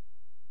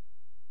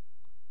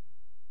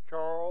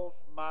 Charles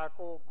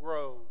Michael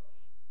Groves.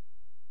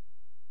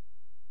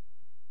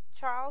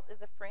 Charles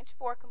is a French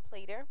 4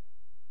 completer,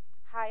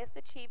 highest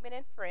achievement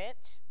in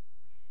French.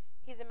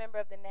 He's a member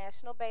of the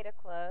National Beta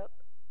Club,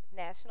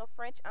 National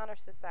French Honor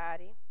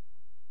Society.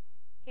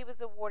 He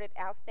was awarded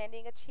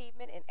Outstanding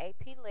Achievement in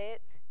AP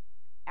Lit,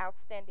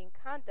 Outstanding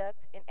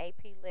Conduct in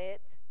AP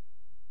Lit.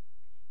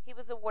 He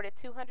was awarded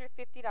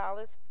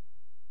 $250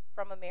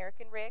 from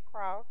American Red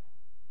Cross,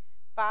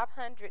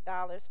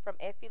 $500 from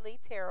Effie Lee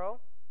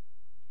Terrell,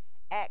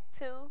 Act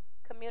 2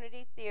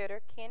 Community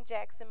Theater Ken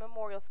Jackson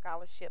Memorial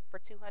Scholarship for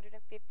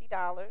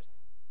 $250,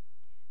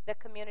 the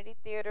Community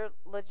Theater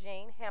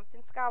LeJean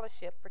Hampton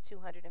Scholarship for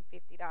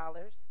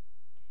 $250.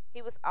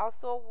 He was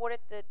also awarded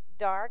the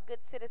Dar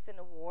Good Citizen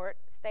Award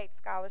State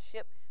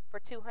Scholarship for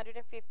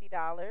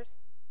 $250,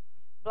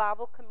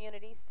 Blytheville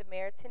Community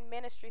Samaritan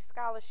Ministry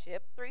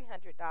Scholarship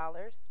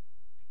 $300.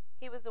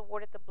 He was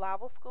awarded the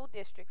Blytheville School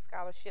District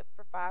Scholarship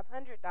for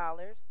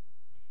 $500,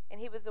 and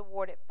he was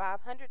awarded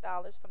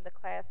 $500 from the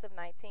class of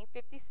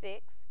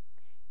 1956.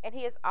 And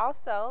he is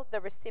also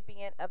the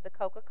recipient of the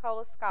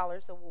Coca-Cola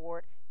Scholars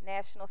Award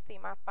National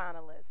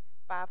Semi-Finalist,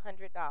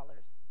 $500.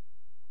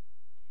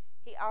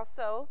 He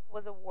also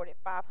was awarded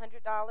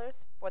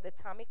 $500 for the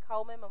Tommy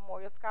Coleman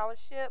Memorial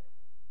Scholarship,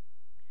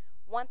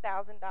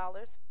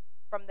 $1,000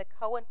 from the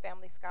Cohen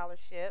Family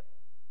Scholarship,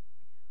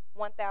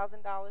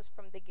 $1,000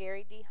 from the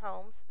Gary D.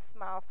 Holmes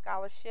Smile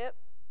Scholarship,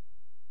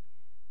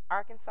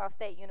 Arkansas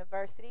State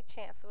University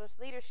Chancellor's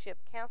Leadership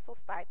Council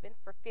Stipend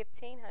for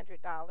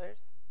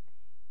 $1,500.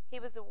 He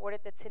was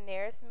awarded the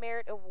Tenaris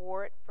Merit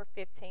Award for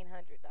 $1,500.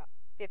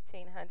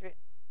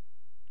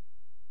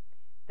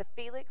 The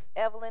Felix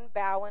Evelyn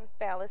Bowen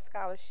Fallis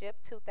Scholarship,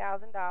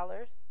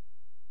 $2,000.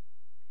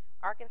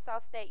 Arkansas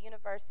State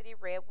University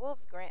Red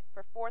Wolves Grant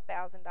for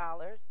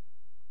 $4,000.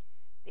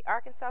 The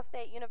Arkansas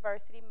State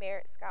University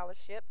Merit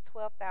Scholarship,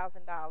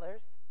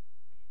 $12,000.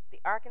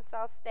 The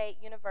Arkansas State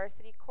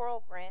University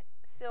Coral Grant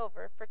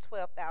Silver for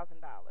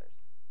 $12,000.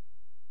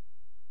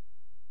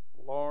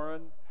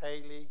 Lauren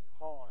Haley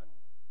Hahn.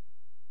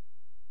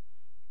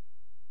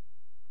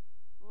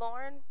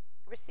 Lauren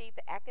received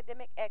the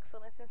Academic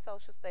Excellence in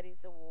Social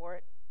Studies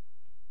Award.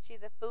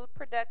 She's a Food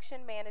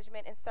Production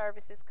Management and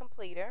Services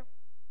completer.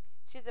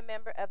 She's a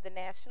member of the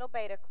National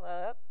Beta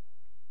Club.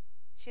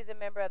 She's a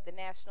member of the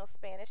National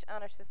Spanish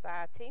Honor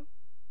Society.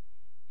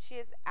 She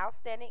is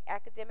Outstanding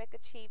Academic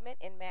Achievement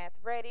in Math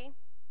Ready.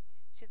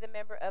 She's a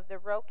member of the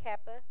Rho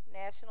Kappa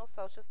National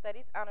Social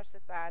Studies Honor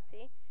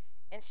Society,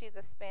 and she's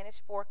a Spanish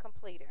 4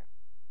 completer.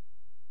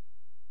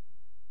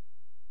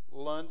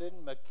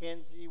 London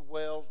Mackenzie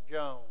Wells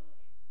Jones.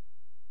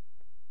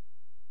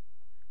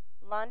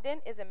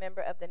 London is a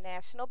member of the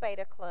National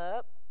Beta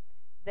Club,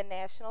 the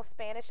National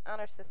Spanish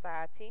Honor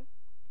Society.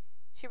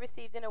 She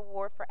received an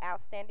award for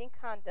Outstanding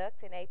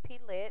Conduct in AP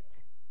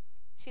Lit.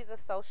 She's a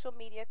Social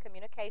Media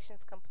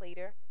Communications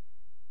completer,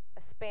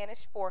 a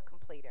Spanish 4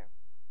 completer.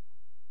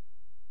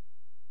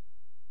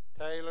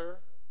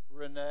 Taylor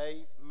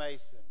Renee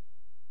Mason.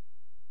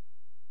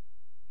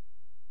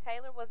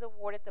 Taylor was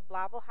awarded the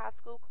Blytheville High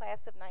School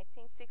Class of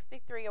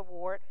 1963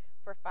 Award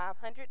for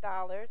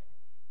 $500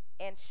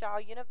 and Shaw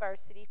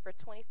University for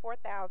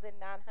 $24,994.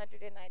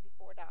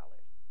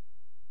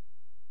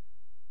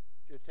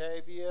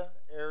 Jatavia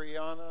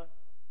Ariana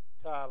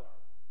Tyler.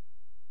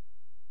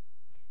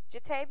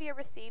 Jatavia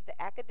received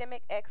the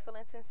Academic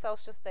Excellence in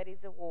Social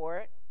Studies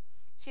Award.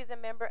 She's a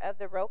member of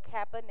the Rho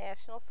Kappa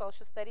National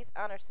Social Studies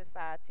Honor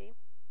Society.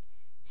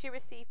 She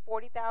received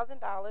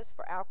 $40,000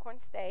 for Alcorn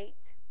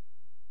State,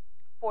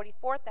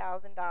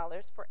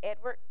 $44,000 for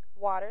Edward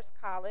Waters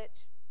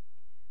College,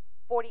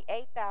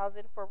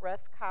 $48,000 for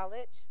Russ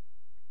College,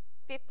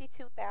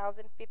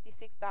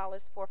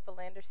 $52,056 for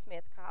Philander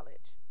Smith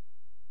College.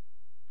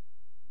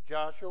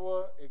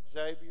 Joshua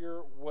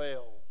Xavier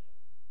Wells.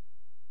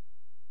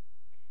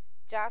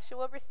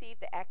 Joshua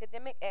received the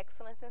Academic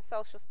Excellence in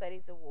Social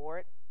Studies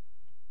Award.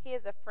 He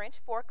is a French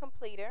 4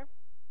 completer.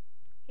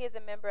 He is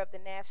a member of the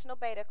National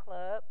Beta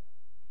Club.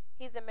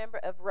 He's a member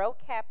of Rho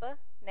Kappa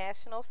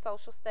National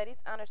Social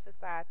Studies Honor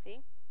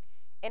Society,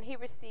 and he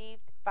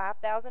received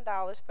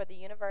 $5,000 for the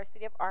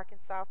University of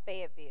Arkansas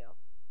Fayetteville.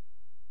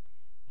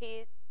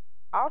 He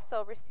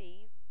also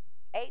received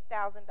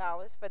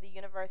 $8,000 for the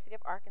University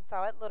of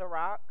Arkansas at Little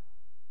Rock,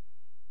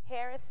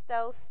 Harris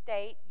Stowe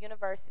State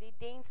University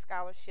Dean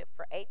Scholarship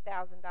for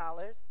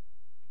 $8,000,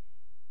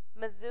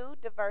 Mizzou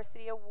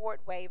Diversity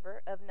Award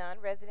Waiver of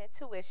Non-Resident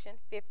Tuition,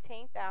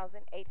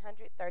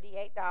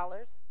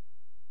 $15,838,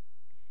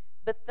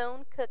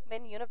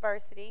 Bethune-Cookman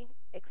University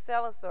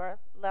Excelsior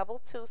Level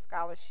 2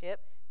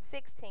 Scholarship,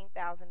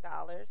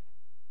 $16,000,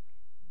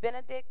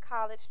 Benedict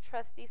College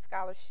Trustee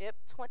Scholarship,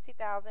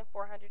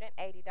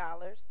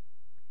 $20,480,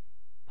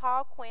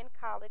 Paul Quinn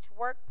College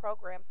Work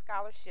Program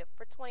Scholarship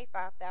for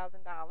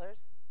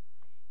 $25,000,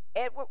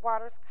 Edward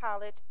Waters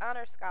College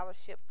Honor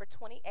Scholarship for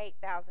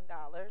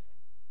 $28,000,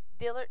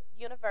 Dillard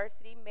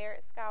University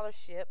Merit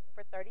Scholarship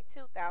for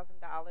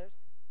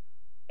 $32,000,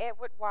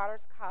 Edward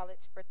Waters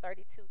College for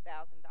 $32,000.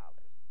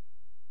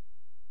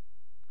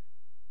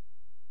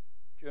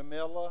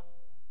 Jamila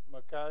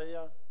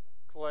Micaiah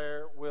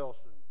Claire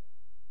Wilson.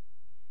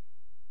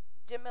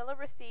 Jamila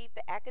received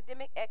the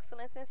Academic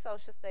Excellence in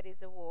Social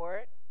Studies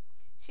Award.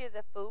 She is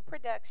a food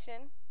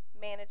production,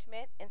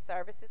 management, and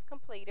services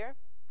completer.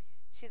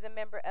 She's a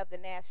member of the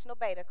National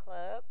Beta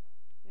Club,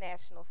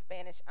 National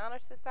Spanish Honor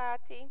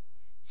Society.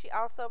 She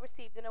also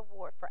received an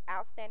award for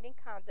outstanding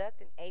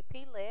conduct in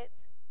AP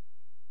Lit.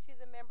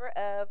 She's a member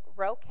of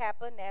Rho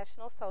Kappa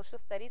National Social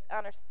Studies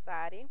Honor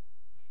Society.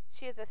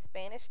 She is a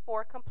Spanish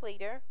 4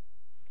 completer.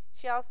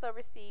 She also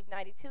received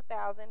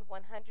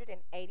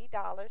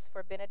 $92,180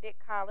 for Benedict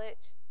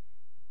College,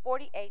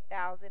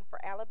 $48,000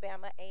 for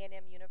Alabama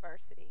A&M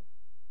University.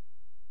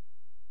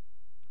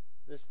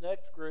 This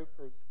next group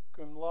is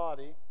cum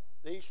laude.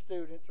 These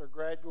students are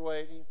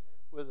graduating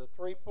with a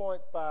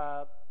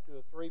 3.5 to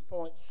a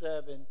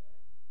 3.7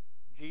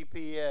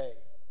 GPA.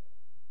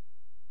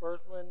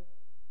 First one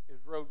is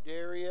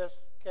Rodarius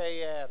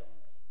K. Adams.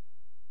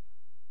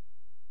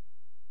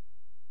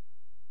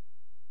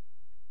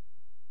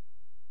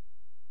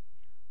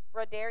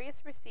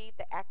 Rodarius received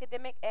the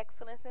Academic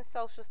Excellence in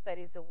Social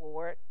Studies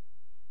Award,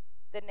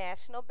 the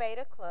National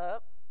Beta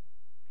Club.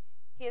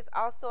 He is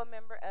also a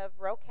member of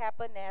Rho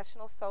Kappa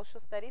National Social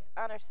Studies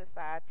Honor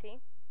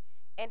Society,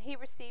 and he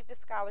received a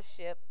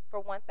scholarship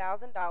for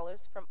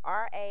 $1,000 from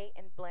R.A.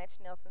 and Blanche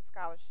Nelson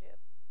Scholarship.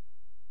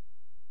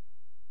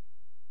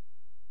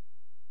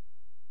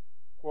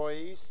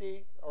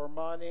 Kwaisi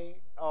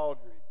Armani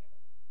Aldridge.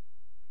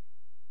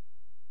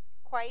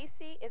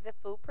 Kwaisi is a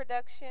food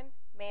production,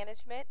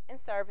 management, and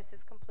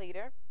services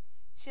completer.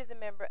 She is a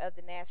member of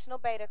the National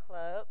Beta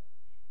Club,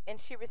 and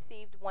she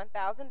received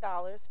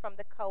 $1,000 from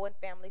the Cohen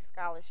Family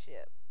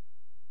Scholarship.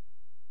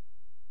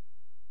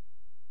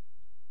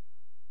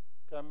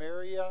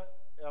 Tamiria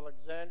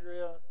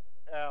Alexandria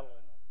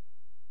Allen.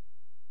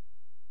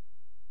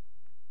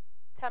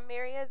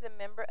 Tamiria is a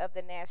member of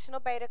the National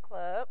Beta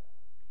Club.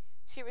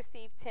 She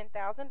received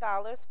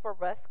 $10,000 for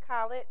Rusk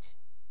College,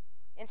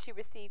 and she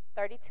received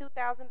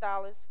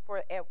 $32,000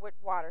 for Edward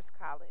Waters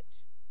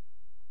College.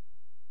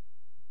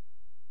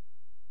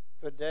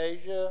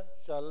 Fidesia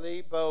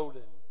Shalee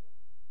Bowden.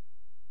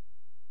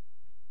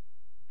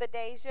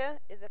 Fidesia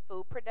is a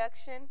food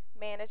production,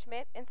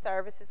 management, and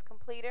services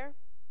completer.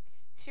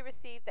 She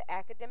received the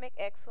Academic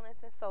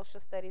Excellence in Social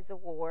Studies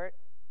Award.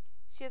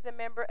 She is a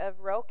member of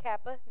Rho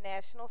Kappa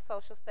National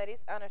Social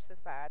Studies Honor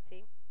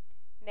Society,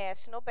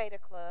 National Beta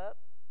Club.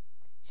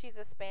 She's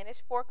a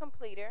Spanish 4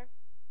 completer,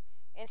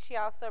 and she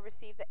also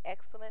received the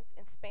Excellence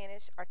in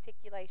Spanish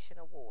Articulation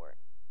Award.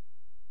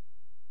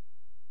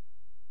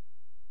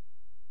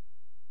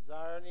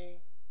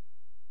 Zyrny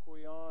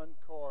Quion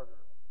Carter.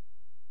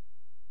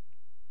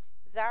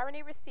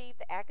 Zyrny received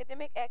the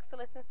Academic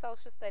Excellence in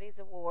Social Studies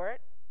Award.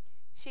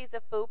 She's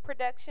a food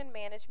production,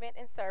 management,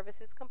 and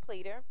services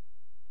completer,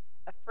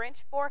 a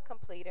French 4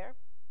 completer,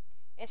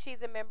 and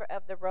she's a member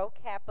of the Rho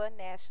Kappa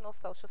National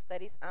Social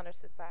Studies Honor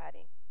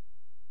Society.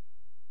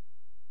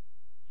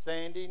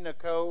 Sandy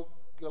Nicole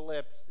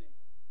Gillespie.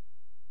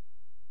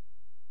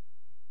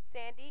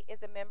 Sandy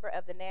is a member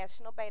of the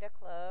National Beta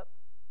Club.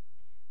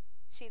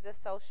 She's a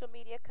social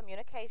media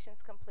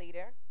communications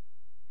completer,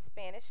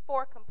 Spanish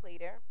 4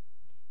 completer,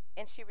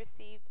 and she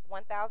received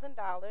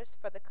 $1,000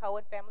 for the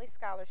Cohen Family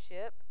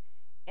Scholarship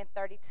and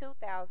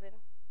 $32,000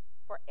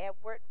 for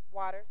Edward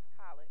Waters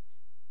College.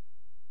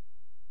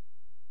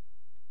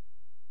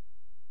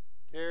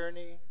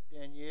 Tyranny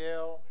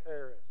Danielle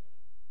Harris.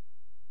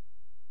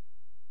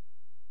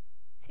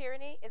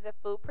 Tyranny is a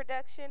food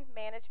production,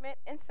 management,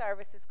 and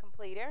services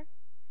completer,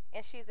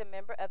 and she's a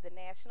member of the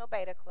National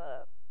Beta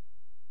Club.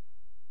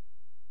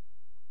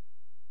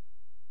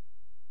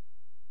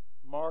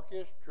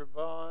 Marcus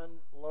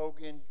Trevon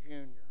Logan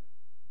Jr.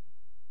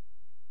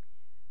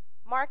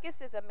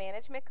 Marcus is a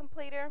management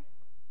completer.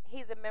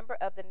 He's a member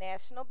of the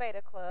National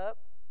Beta Club.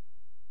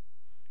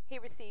 He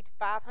received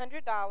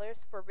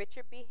 $500 for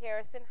Richard B.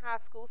 Harrison High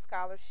School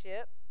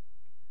Scholarship,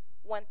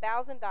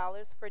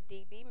 $1,000 for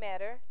D.B.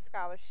 Metter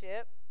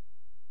Scholarship,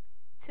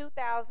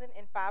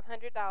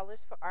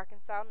 $2,500 for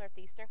Arkansas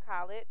Northeastern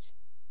College,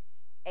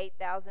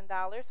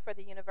 $8,000 for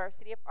the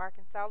University of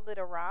Arkansas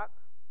Little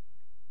Rock,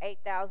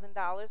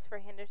 $8,000 for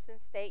Henderson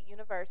State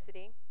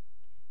University,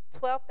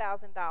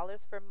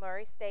 $12,000 for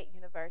Murray State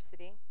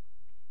University,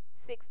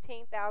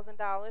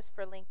 $16,000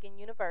 for Lincoln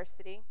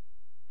University,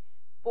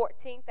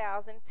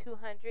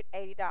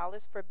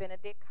 $14,280 for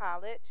Benedict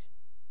College,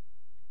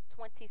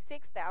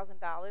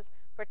 $26,000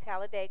 for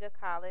Talladega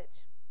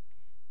College,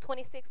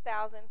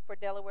 $26,000 for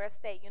Delaware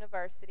State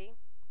University,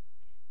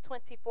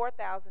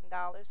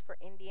 $24,000 for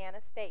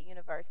Indiana State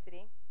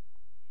University,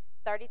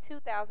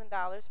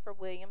 $32,000 for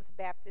Williams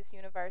Baptist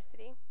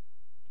University,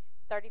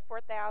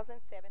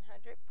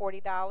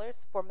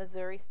 $34,740 for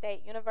Missouri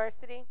State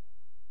University,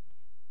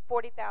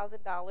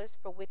 $40,000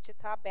 for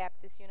Wichita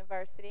Baptist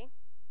University,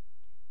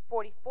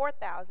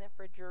 $44,000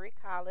 for Drury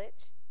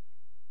College,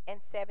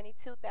 and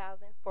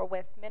 $72,000 for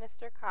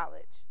Westminster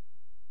College.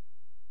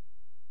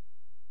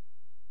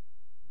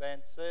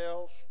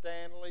 Vancell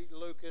Stanley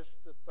Lucas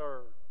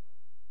III.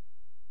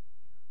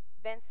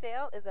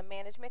 Vencel is a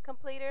management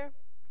completer.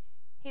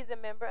 He's a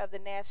member of the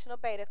National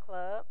Beta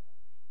Club,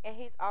 and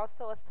he's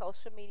also a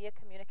social media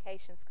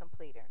communications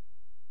completer.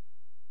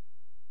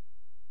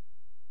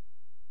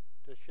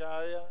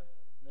 Tashaya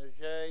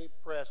Najee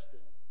Preston.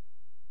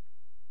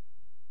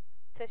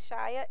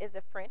 Tashaya is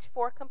a French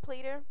 4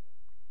 completer.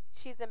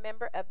 She's a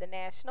member of the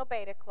National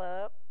Beta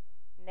Club,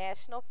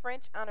 National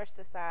French Honor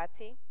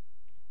Society,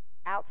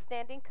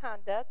 Outstanding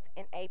Conduct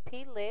in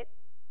AP Lit.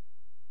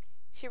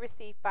 She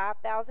received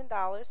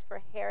 $5,000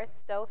 for Harris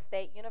Stowe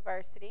State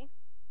University,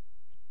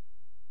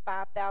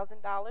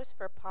 $5,000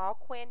 for Paul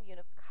Quinn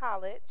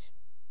College,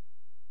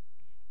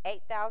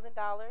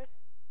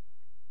 $8,000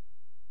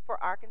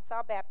 for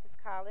Arkansas Baptist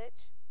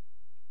College,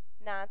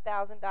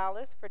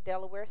 $9,000 for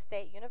Delaware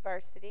State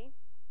University,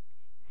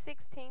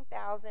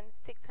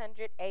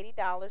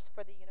 $16,680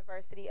 for the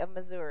University of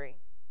Missouri.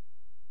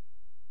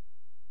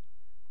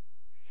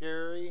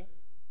 Sherry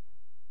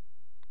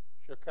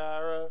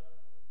Shakira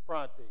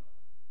Pronti.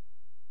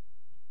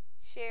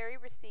 Sherry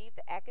received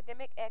the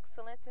Academic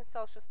Excellence in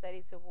Social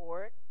Studies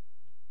Award.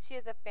 She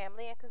is a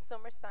Family and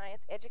Consumer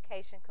Science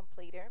Education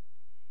completer.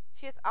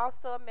 She is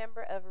also a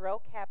member of Rho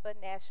Kappa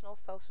National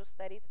Social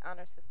Studies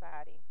Honor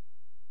Society.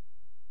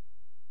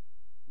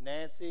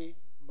 Nancy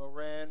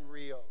Moran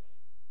Rios.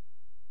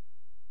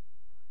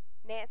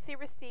 Nancy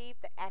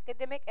received the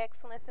Academic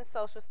Excellence in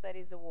Social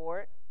Studies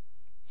Award.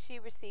 She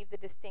received the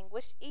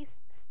Distinguished East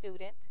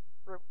Student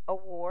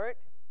Award.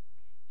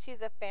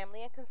 She's a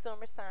Family and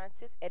Consumer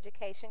Sciences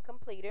Education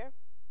completer,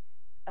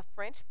 a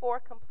French 4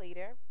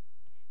 completer.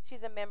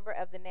 She's a member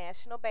of the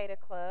National Beta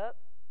Club,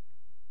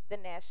 the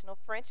National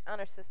French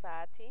Honor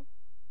Society,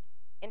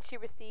 and she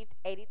received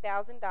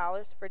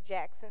 $80,000 for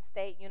Jackson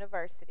State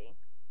University.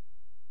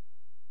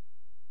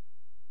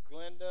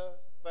 Glenda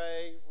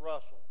Faye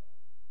Russell.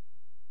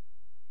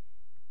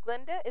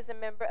 Glenda is a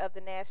member of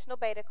the National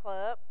Beta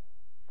Club.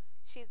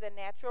 She's a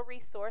Natural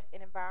Resource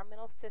and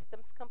Environmental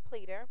Systems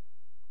completer.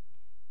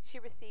 She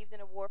received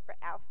an award for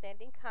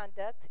Outstanding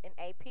Conduct in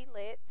AP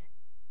Lit,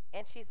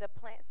 and she's a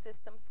Plant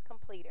Systems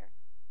completer.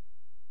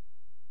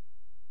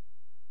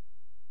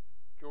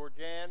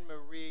 Georgianne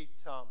Marie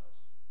Thomas.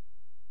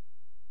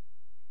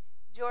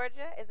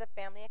 Georgia is a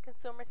Family and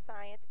Consumer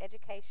Science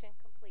Education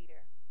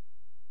completer.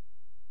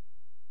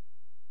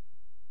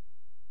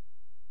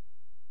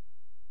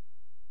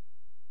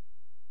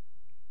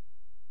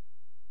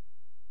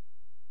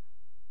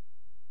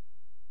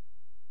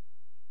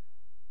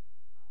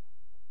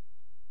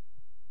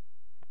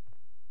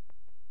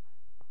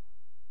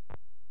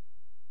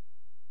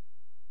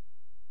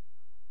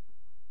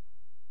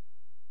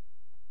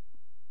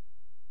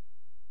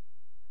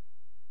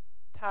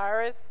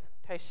 Tyrus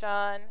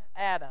Tayshawn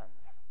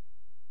Adams.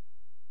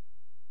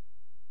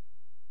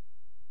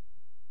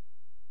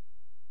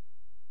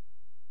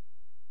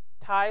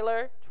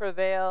 Tyler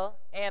Travell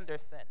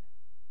Anderson.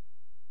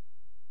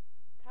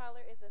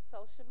 Tyler is a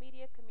Social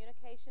Media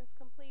Communications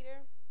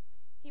completer.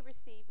 He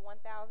received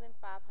 $1,500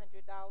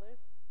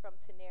 from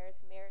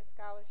Tenaris Merit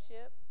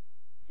Scholarship,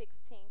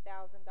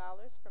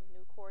 $16,000 from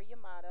Nucor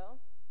Yamato,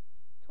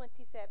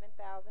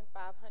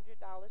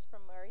 $27,500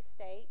 from Murray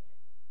State,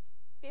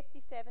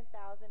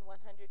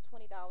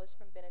 $57,120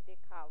 from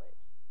Benedict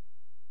College.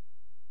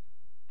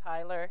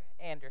 Tyler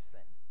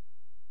Anderson.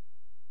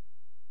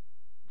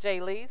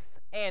 Jaylease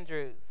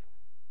Andrews.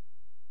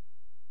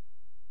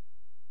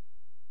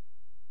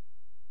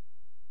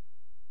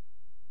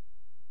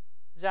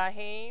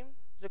 Jaheim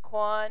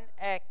Jaquan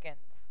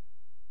Atkins.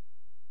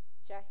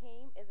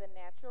 Jaheim is a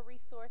Natural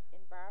Resource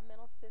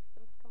Environmental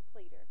Systems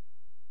completer.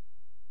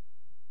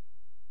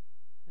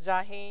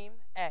 Jaheim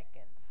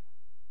Atkins.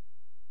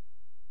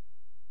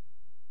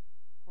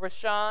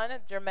 Rashawn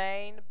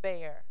Jermaine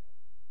Baer.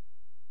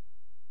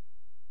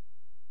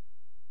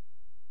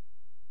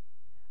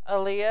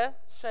 Aaliyah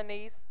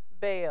Shanice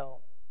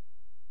Bell.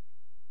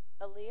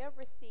 Aaliyah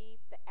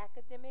received the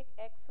Academic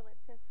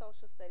Excellence in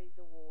Social Studies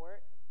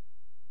Award,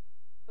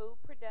 Food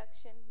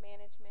Production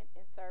Management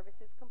and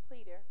Services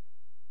completer.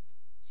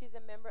 She's a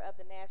member of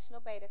the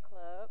National Beta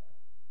Club.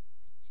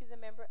 She's a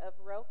member of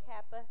Rho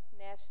Kappa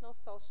National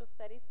Social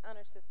Studies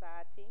Honor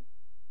Society.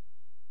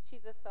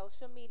 She's a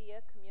Social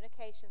Media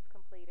Communications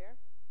completer,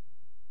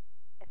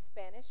 a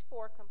Spanish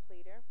 4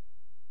 completer.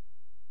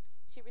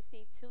 She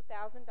received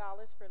 $2,000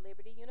 for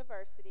Liberty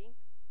University,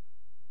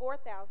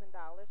 $4,000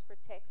 for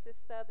Texas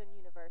Southern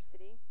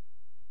University,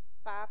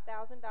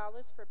 $5,000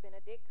 for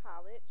Benedict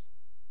College,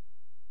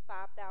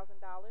 $5,000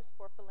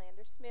 for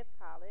Philander Smith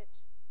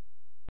College,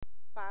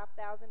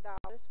 $5,000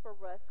 for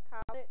Rusk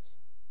College,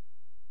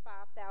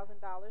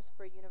 $5,000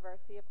 for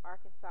University of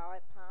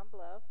Arkansas at Pine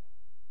Bluff,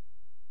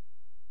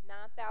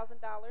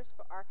 $9,000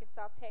 for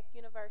Arkansas Tech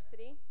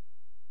University,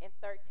 and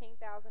 $13,000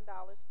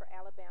 for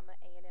Alabama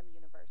A&M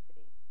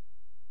University.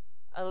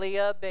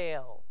 Aaliyah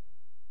Bell.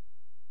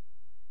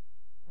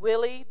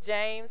 Willie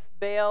James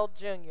Bell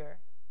Jr.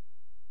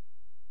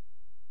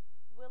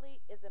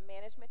 Willie is a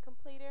management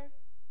completer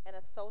and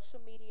a social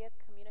media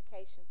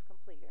communications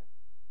completer.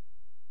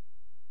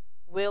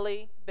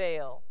 Willie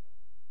Bell.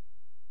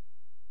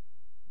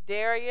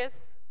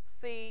 Darius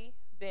C.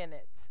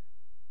 Bennett.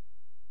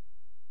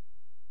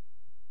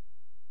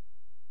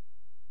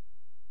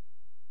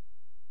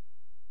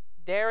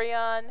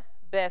 Darion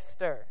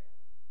Bester.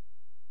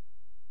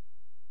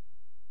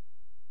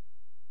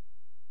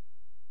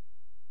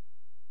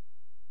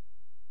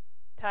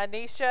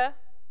 Tanisha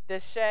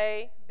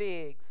Deshae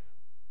Biggs.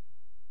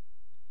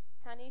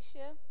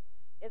 Tanisha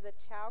is a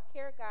child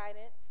care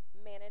guidance,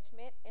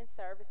 management, and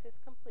services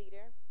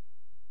completer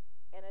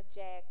and a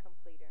JAG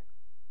completer.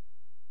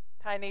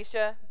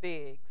 Tanisha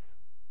Biggs.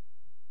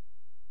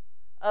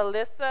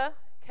 Alyssa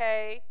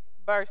K.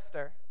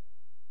 Burster.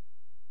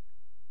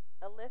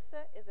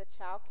 Alyssa is a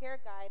child care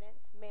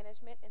guidance,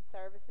 management, and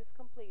services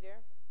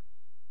completer,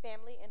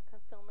 family and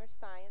consumer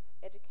science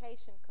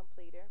education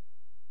completer,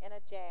 and a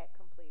JAG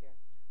completer.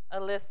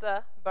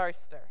 Alyssa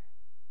Burster.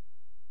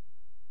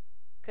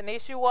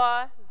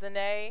 Kanishiwa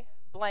Zanae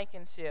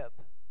Blankenship.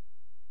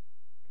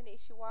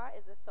 Kanishiwa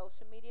is a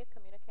social media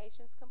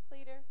communications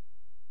completer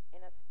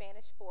and a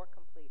Spanish 4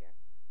 completer.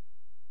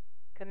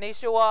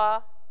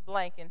 Kanishiwa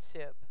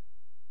Blankenship.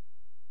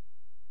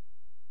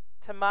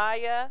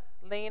 Tamaya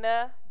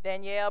Lena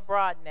Danielle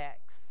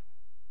Broadnax.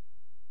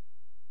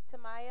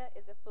 Tamaya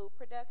is a food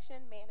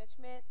production,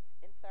 management,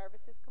 and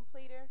services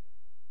completer.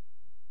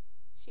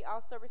 She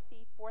also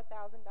received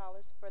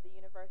 $4,000 for the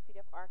University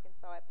of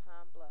Arkansas at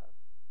Pine Bluff.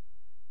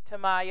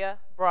 Tamaya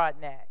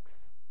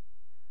Broadnax.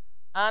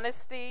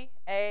 Honesty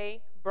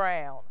A.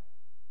 Brown.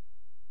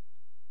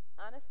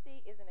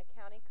 Honesty is an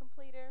accounting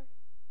completer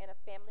and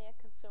a family and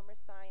consumer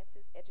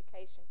sciences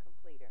education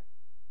completer.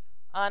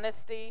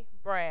 Honesty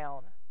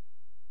Brown.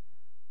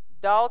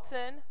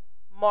 Dalton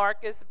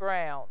Marcus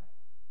Brown.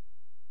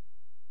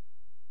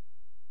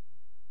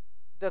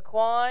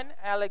 Daquan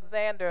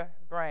Alexander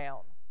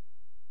Brown.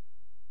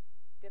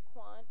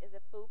 Daquan is a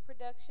food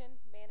production,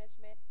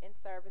 management, and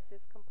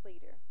services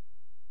completer.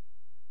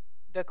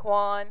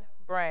 Daquan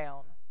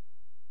Brown.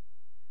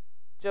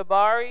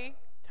 Jabari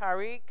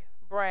Tariq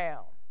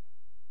Brown.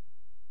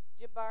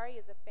 Jabari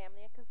is a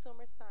family and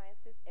consumer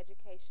sciences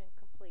education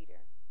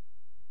completer.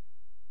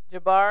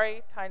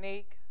 Jabari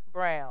Tanique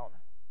Brown.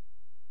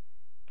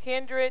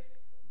 Kindred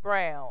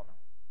Brown.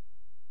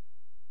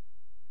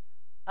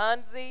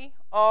 Unzi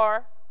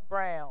R.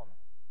 Brown.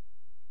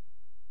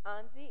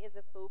 Anzi is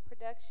a food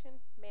production,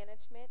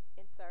 management,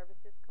 and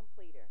services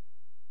completer.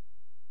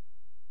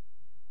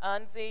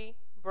 Unzi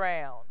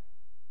Brown.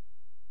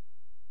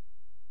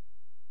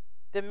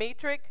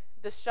 Demetric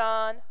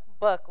Deshaun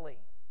Buckley.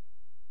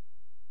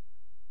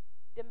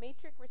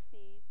 Demetric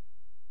received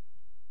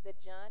the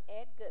John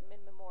Ed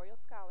Goodman Memorial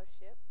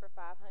Scholarship for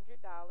 $500,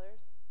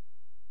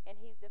 and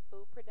he's the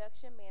food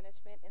production,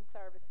 management, and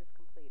services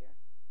completer.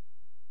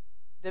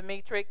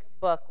 Demetric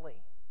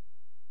Buckley.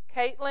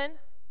 Caitlin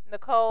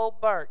Nicole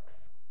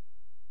Burks.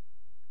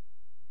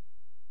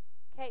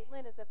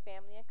 Caitlin is a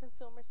family and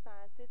consumer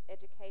sciences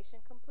education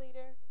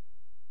completer,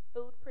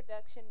 food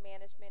production,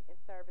 management, and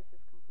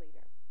services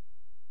completer.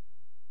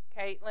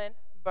 Caitlin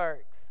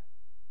Burks.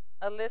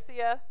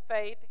 Alicia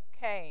Faith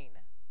Kane.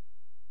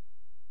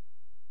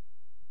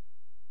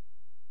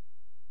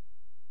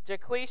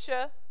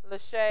 Jaquisha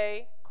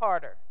Lachey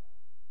Carter.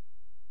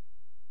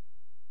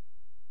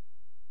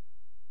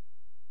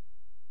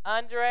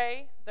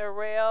 Andre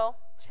Darrell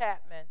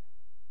Chapman.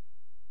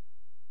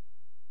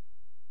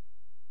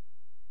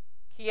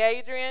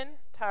 Keadrian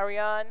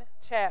Tyrion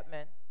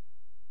Chapman.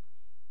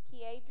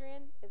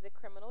 Keadrian is a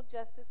criminal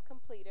justice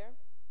completer,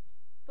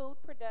 food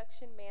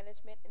production,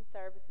 management, and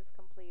services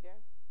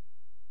completer,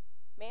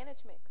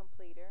 management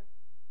completer,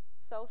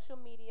 social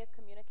media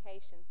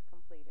communications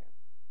completer.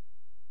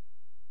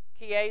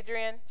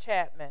 Keadrian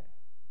Chapman.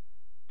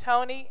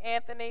 Tony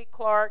Anthony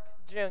Clark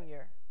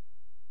Jr.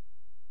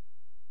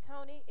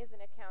 Tony is an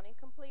accounting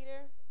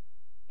completer,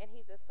 and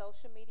he's a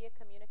social media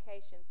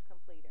communications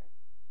completer.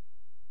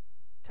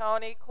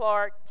 Tony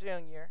Clark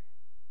Jr.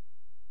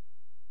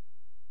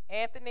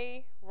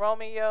 Anthony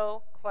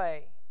Romeo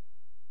Clay.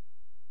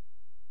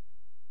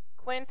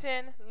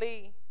 Quentin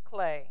Lee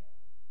Clay.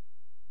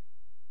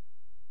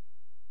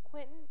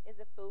 Quentin is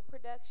a food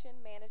production,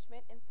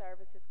 management, and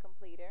services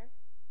completer.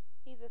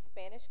 He's a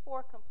Spanish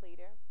 4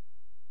 completer,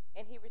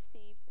 and he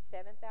received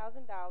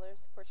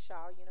 $7,000 for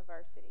Shaw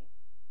University.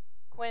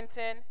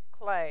 Quentin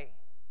Clay.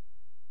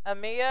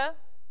 Amia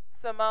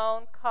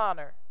Simone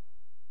Connor.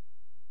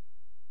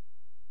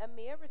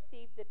 Amia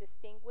received the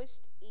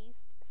Distinguished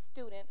East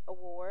Student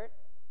Award.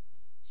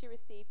 She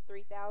received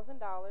 $3,000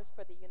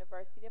 for the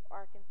University of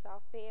Arkansas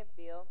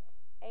Fayetteville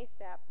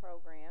ASAP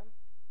program,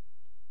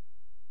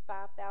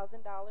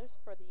 $5,000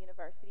 for the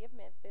University of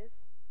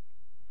Memphis,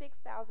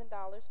 $6,000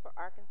 for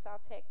Arkansas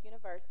Tech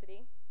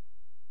University,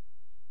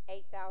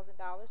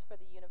 $8,000 for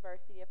the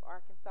University of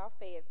Arkansas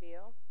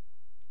Fayetteville,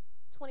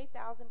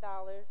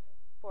 $20,000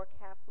 for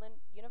Kaplan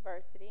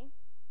University,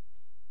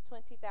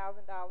 $20,000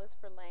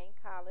 for Lane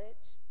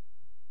College,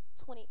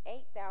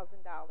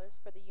 $28,000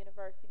 for the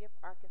University of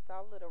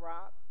Arkansas Little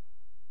Rock,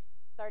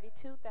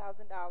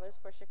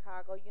 $32,000 for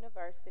Chicago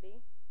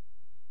University,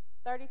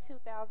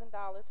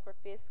 $32,000 for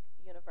Fisk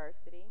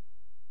University,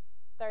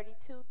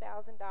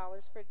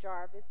 $32,000 for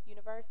Jarvis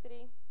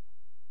University,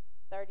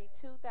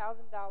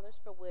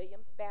 $32,000 for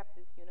Williams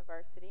Baptist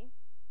University,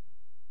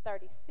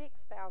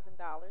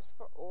 $36,000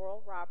 for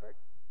Oral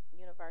Roberts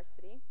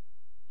University,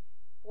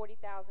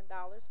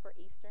 $40,000 for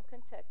Eastern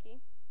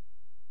Kentucky,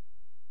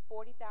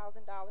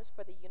 $40,000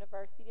 for the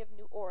University of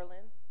New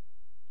Orleans,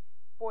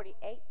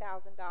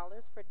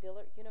 $48,000 for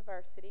Dillard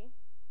University,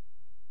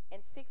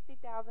 and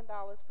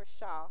 $60,000 for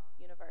Shaw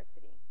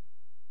University.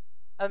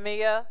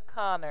 Amia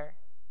Connor.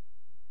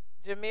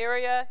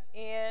 Jamiria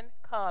N.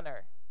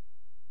 Connor.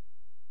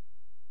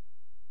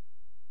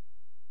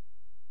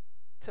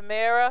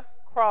 Tamara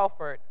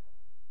Crawford.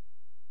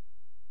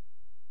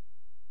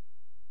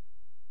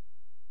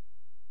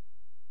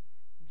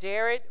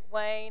 Jared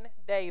Wayne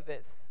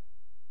Davis.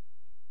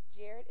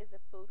 Jared is a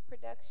food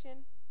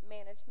production,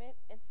 management,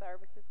 and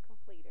services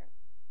completer.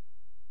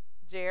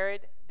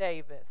 Jared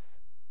Davis.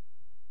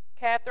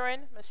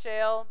 Catherine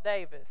Michelle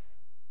Davis.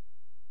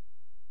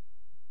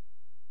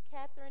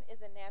 Catherine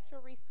is a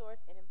natural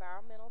resource and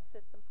environmental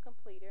systems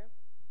completer.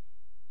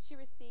 She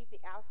received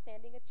the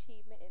Outstanding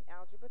Achievement in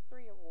Algebra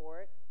 3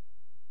 Award,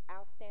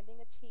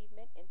 Outstanding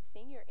Achievement in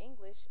Senior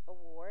English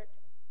Award,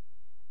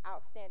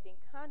 Outstanding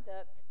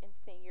Conduct in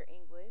Senior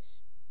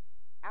English,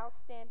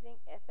 Outstanding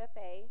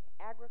FFA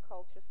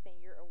Agriculture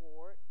Senior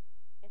Award,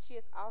 and she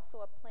is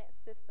also a plant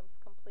systems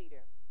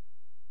completer.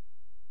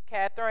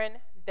 Catherine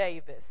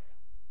Davis.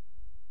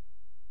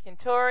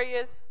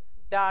 Kentorius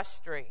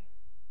Dostry.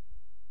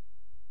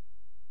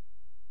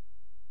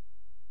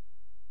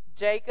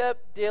 Jacob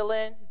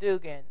Dylan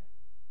Dugan.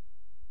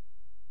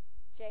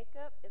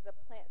 Jacob is a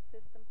plant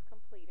systems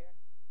completer.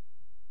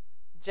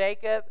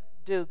 Jacob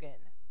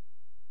Dugan.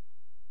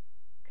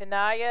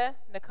 Kanaya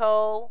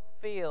Nicole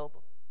Field.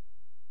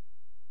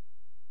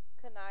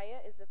 Kanaya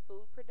is a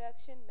food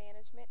production,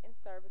 management, and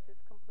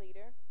services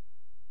completer,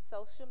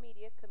 social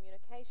media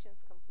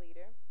communications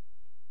completer,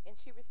 and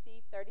she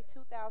received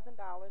 $32,000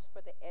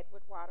 for the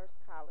Edward Waters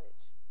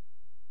College.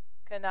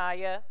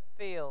 Kanaya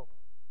Field.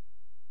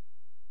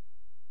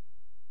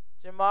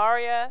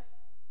 Jamaria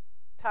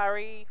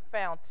Tyree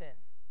Fountain.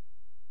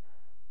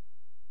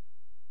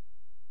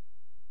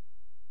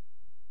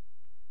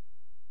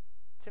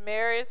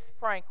 Tamaris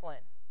Franklin.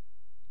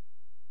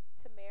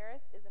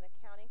 Tamaris is an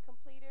accounting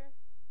completer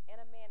and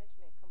a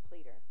management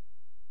completer.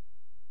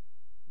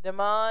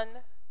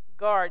 Damon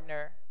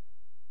Gardner.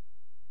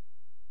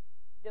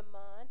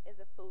 Damon is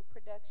a food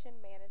production,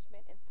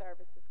 management, and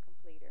services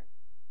completer.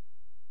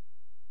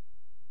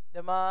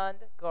 Damon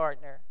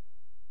Gardner.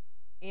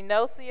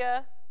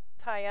 Enosia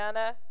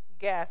Tiana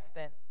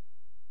Gaston.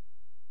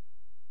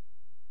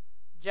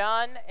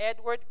 John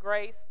Edward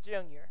Grace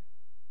Jr.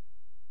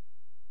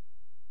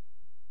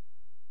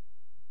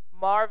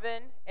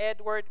 Marvin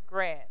Edward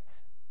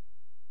Grant.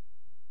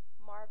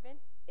 Marvin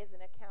is an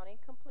accounting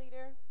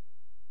completer.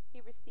 He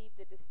received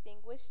the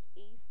Distinguished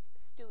East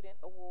Student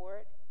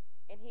Award,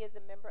 and he is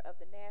a member of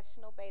the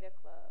National Beta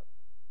Club.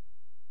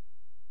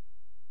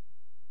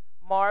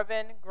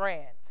 Marvin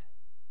Grant.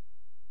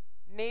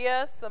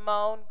 Nia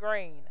Simone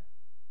Green.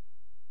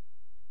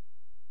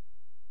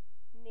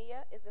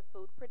 Nia is a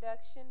food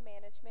production,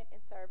 management,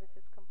 and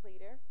services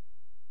completer,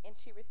 and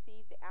she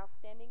received the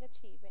Outstanding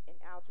Achievement in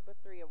Algebra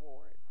 3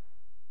 Award.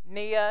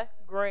 Nia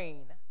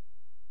Green.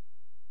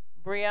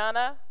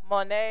 Brianna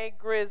Monet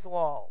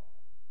Griswold.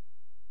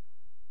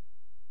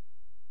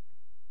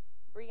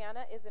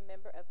 Brianna is a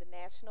member of the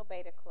National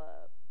Beta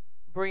Club.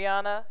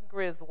 Brianna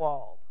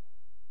Griswold.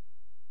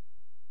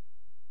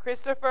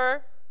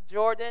 Christopher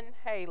Jordan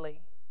Haley.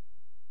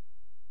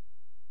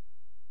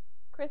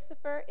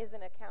 Christopher is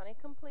an accounting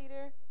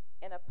completer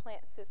and a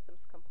plant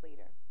systems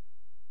completer.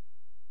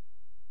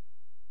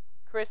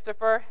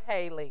 Christopher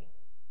Haley.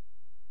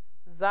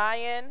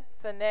 Zion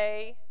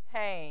Sine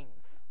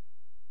Haynes.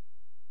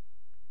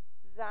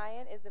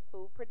 Zion is a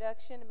food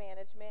production,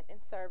 management,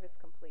 and service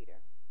completer.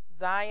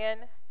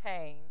 Zion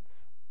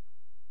Haynes.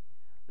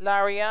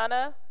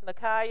 Lariana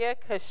Lakaya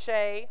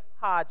Cachet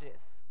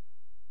Hodges.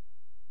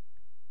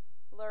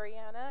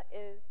 Lariana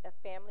is a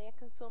family and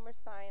consumer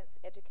science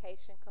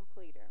education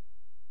completer.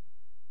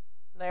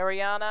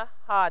 Lariana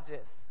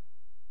Hodges.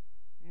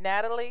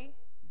 Natalie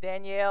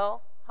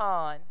Danielle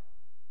Hahn.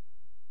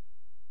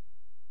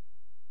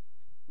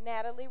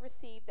 Natalie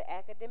received the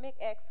Academic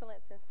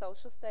Excellence in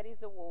Social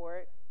Studies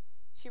Award.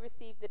 She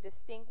received the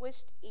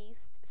Distinguished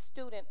East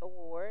Student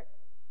Award.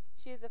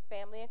 She is a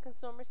family and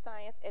consumer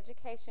science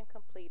education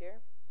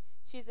completer.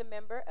 She's a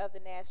member of the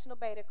National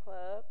Beta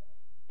Club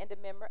and a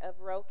member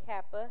of Rho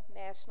Kappa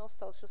National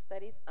Social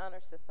Studies Honor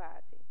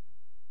Society.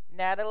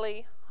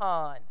 Natalie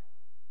Hahn.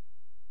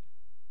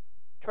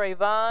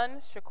 Trayvon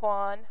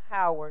Shaquan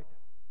Howard.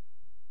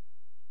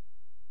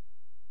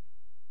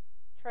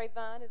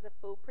 Trayvon is a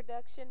food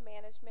production,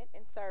 management,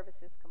 and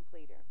services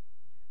completer.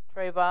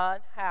 Trayvon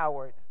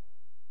Howard.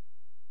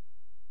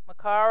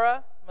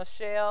 Makara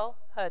Michelle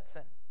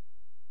Hudson.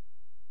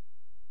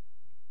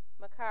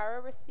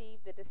 Makara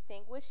received the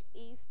Distinguished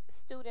East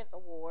Student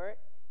Award.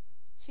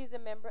 She's a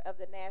member of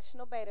the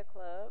National Beta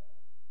Club,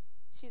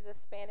 She's a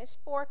Spanish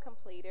 4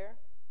 completer,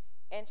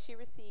 and she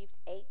received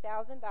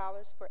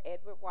 $8,000 for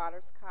Edward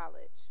Waters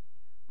College.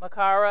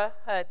 Makara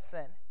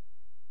Hudson.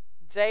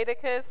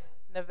 Jadicus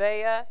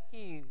Nevea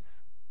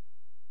Hughes.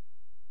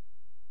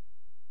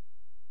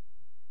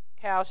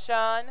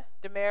 Kalshawn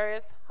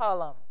Demarius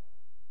Hullum.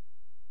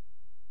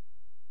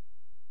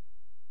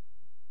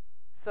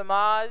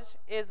 Samaj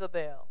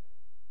Isabel.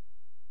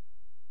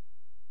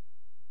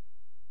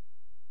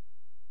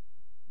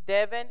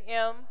 Devin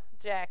M.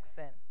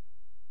 Jackson.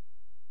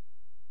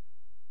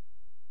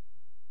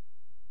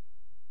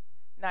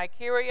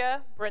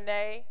 Nikeria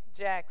Brene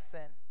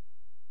Jackson.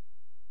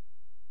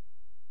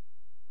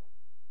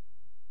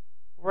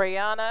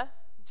 Rayana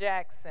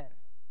Jackson.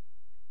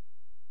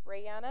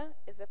 Rayana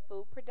is a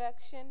food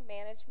production,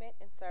 management,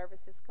 and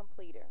services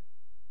completer.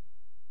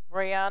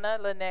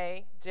 Rayana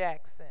Lene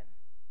Jackson.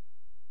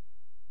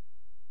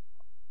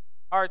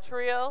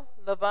 Artriel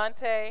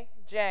Levante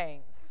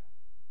James.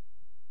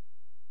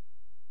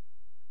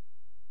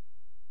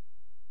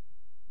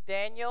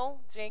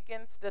 Daniel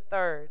Jenkins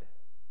III.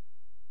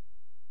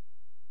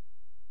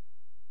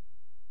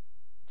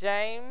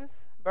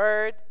 James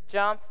Bird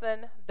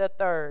Johnson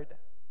III.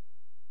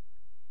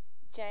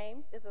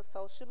 James is a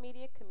social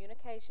media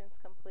communications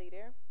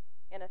completer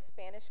and a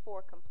Spanish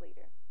 4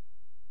 completer.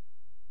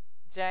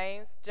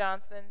 James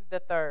Johnson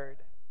III.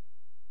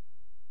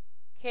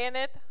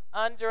 Kenneth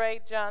Andre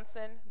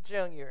Johnson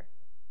Jr.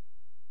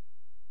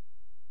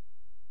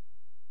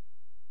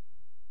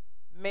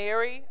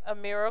 Mary A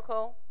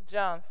Miracle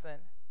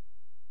Johnson.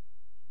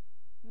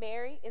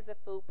 Mary is a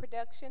food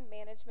production,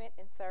 management,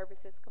 and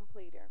services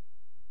completer.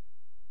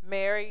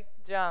 Mary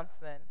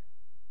Johnson.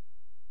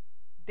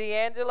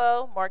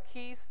 D'Angelo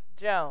Marquise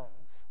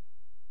Jones.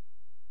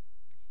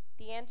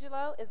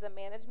 D'Angelo is a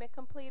management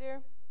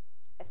completer,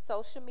 a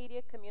social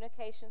media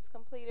communications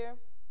completer.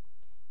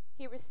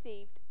 He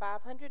received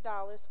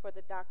 $500 for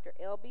the Dr.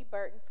 L.B.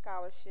 Burton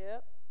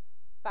Scholarship,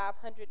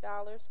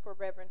 $500 for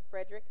Reverend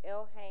Frederick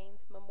L.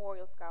 Haynes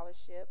Memorial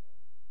Scholarship,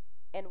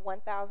 and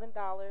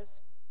 $1,000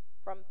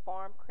 from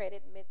Farm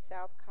Credit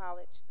Mid-South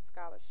College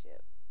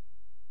Scholarship.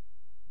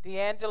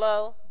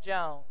 D'Angelo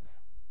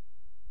Jones.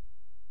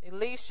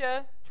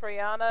 Elisha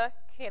Triana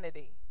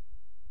Kennedy.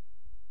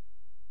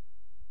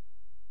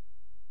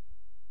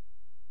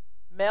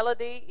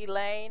 Melody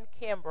Elaine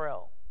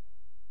Kimbrell.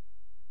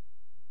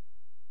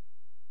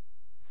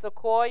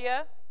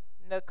 Sequoia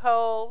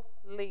Nicole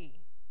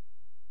Lee.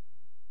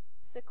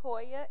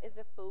 Sequoia is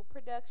a food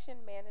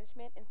production,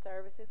 management, and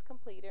services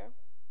completer.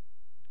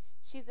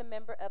 She's a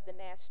member of the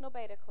National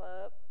Beta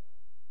Club.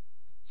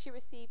 She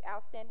received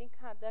Outstanding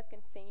Conduct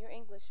in Senior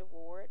English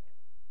Award.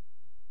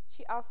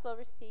 She also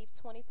received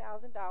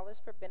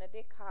 $20,000 for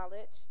Benedict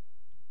College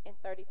and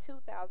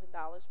 $32,000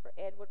 for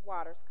Edward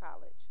Waters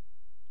College.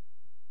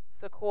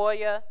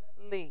 Sequoia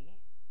Lee.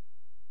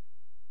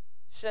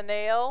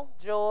 Chanel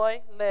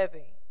Joy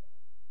Levy.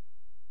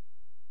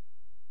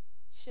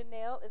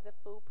 Chanel is a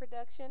food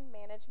production,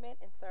 management,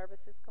 and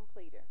services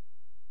completer.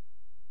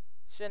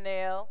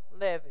 Chanel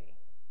Levy.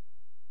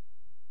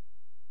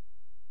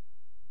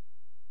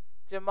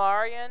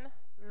 Jamarian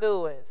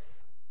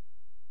Lewis.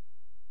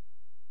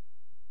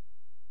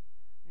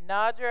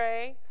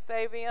 Nadre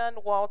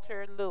Savion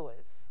Walter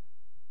Lewis.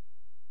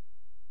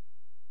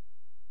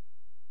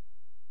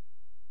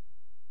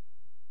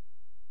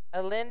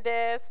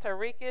 Alindez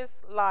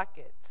Tariqus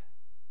Lockett.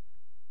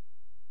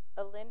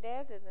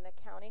 Alindez is an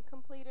accounting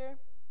completer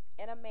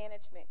and a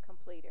management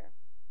completer.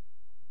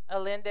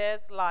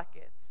 Alindez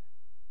Lockett.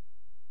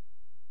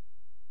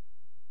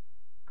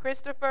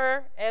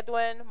 Christopher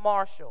Edwin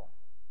Marshall.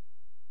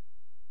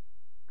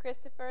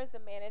 Christopher is a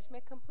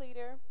management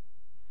completer,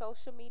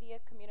 social media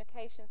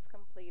communications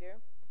completer,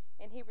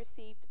 and he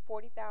received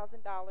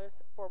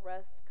 $40,000 for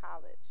Rust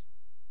College.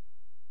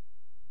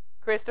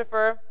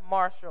 Christopher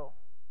Marshall.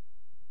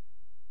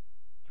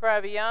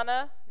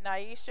 Traviana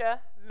Naisha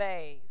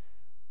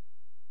Mays.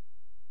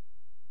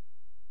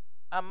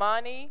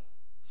 Amani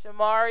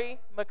Shamari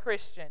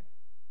McChristian.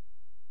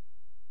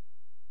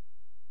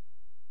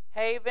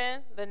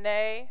 Haven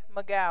Lene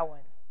McGowan.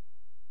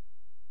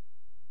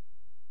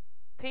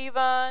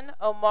 Tivon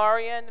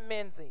Omarion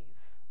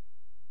Menzies.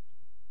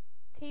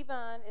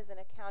 Tivon is an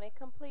accounting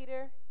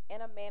completer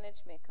and a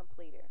management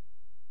completer.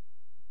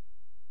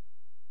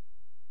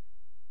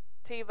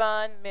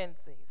 Tivon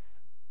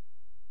Menzies.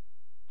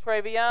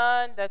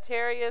 Travion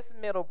Datarius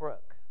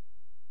Middlebrook.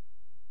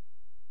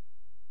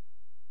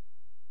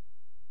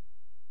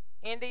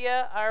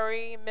 India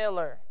Irene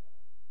Miller.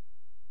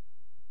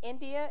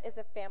 India is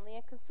a family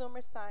and consumer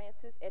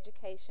sciences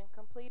education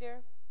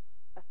completer,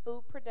 a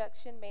food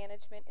production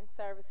management and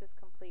services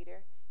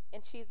completer,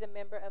 and she's a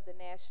member of the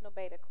National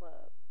Beta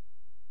Club.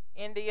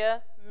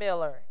 India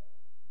Miller.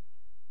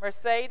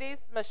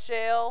 Mercedes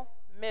Michelle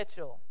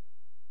Mitchell.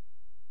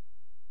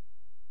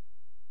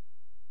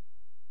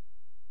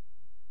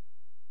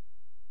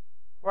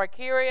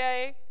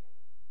 Rakirie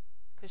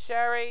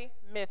Kashari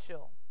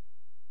Mitchell.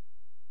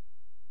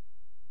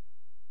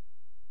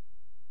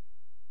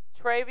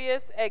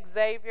 Travius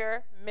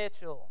Xavier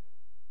Mitchell.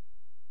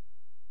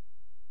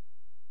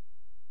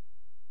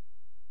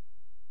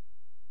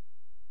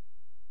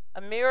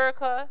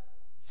 America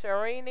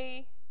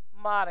Sharini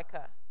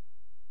Monica.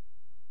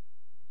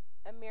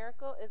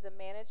 Miracle is a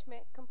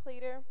management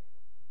completer,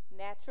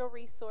 natural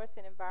resource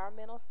and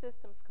environmental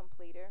systems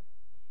completer.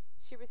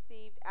 She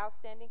received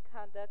Outstanding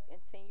Conduct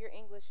and Senior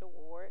English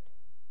Award,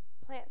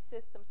 plant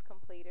systems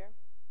completer,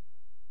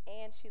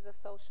 and she's a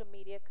social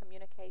media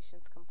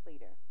communications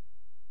completer.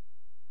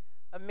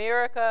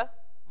 America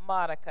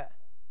Monica.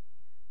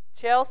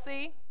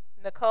 Chelsea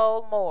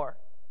Nicole Moore.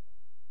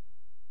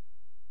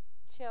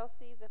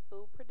 Chelsea's a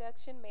food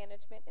production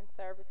management and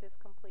services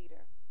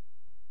completer.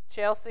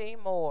 Chelsea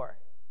Moore.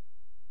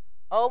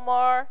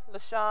 Omar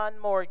LaShawn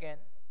Morgan.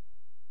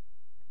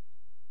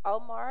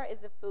 Omar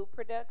is a food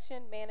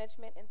production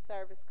management and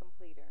service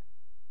completer.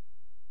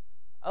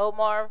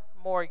 Omar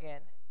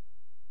Morgan.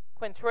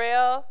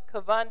 Quintrell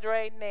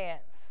Cavandre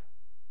Nance.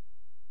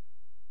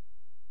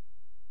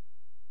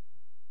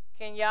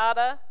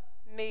 Kenyatta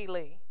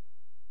Neely.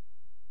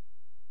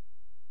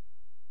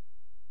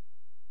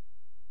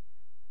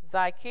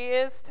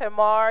 Zykias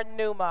Tamar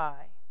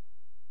Numai.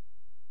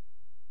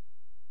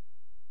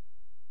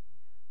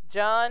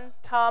 John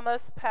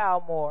Thomas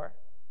Palmore.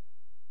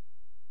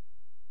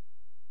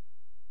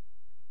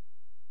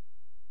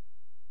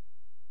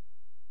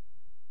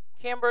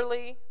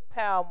 Kimberly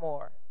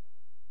Palmore.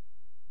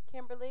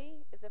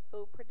 Kimberly is a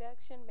food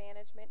production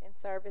management and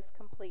service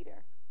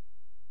completer.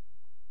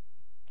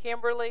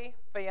 Kimberly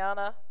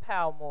Fiona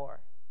Palmore.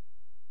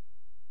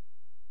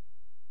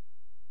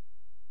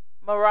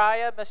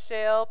 Mariah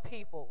Michelle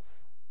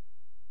Peoples.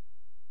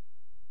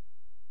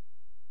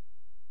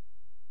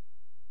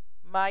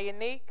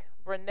 Mayunique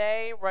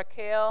Brene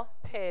Raquel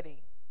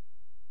Petty.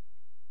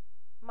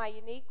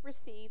 Mayunique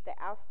received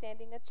the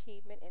Outstanding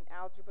Achievement in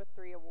Algebra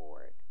 3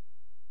 Award.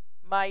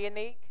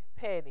 Mayunique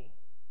Petty.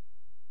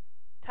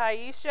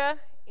 Taisha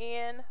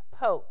N.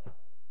 Pope.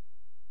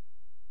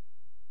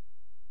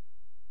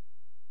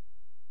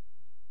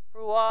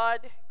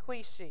 Fuad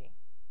Quishi.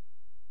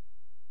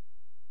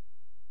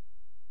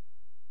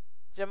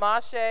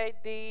 Jamashe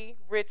D.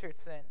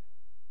 Richardson.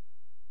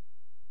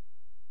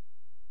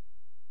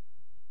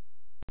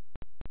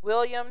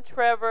 William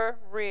Trevor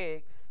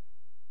Riggs.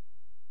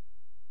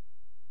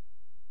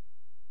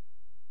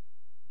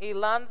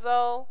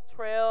 Elonzo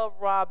Trail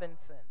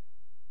Robinson.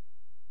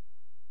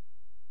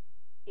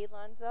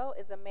 Elonzo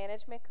is a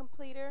management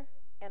completer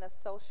and a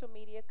social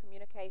media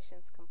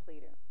communications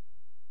completer.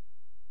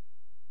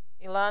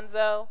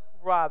 Elonzo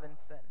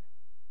Robinson.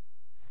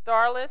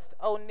 Starlist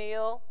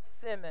O'Neill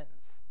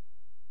Simmons.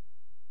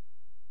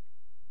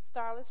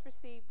 Starlist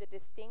received the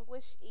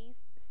Distinguished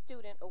East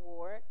Student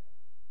Award,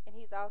 and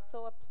he's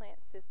also a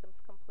plant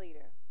systems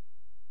completer.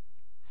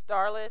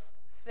 Starlist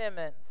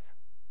Simmons.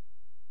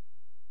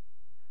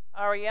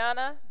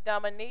 Ariana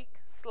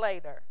Dominique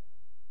Slater.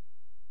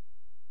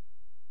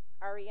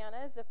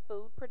 Ariana is a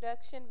food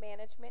production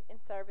management and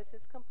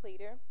services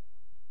completer,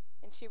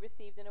 and she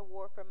received an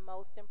award for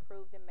Most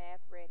Improved in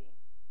Math Ready.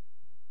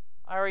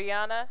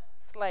 Ariana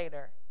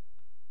Slater.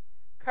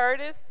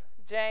 Curtis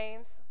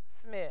James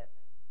Smith.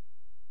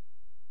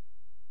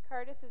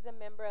 Curtis is a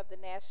member of the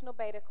National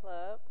Beta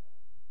Club,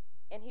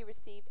 and he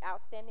received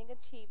Outstanding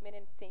Achievement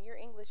in Senior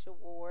English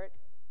Award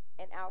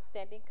and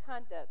Outstanding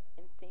Conduct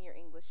in Senior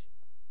English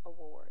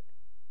Award.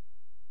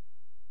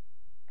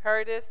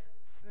 Curtis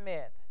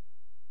Smith.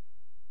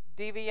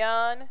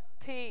 Devion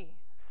T.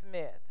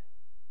 Smith.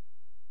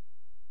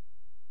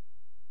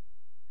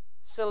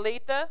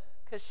 Shalita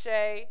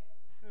Kashay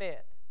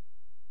Smith.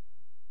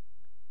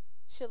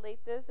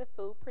 Shalita is a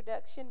food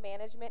production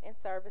management and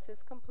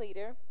services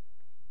completer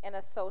and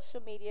a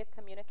social media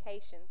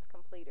communications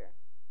completer.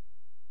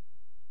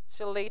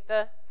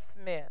 Shalita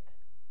Smith.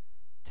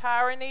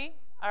 Tyranny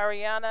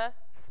Ariana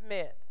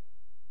Smith.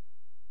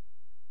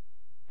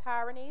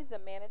 Tyranny is a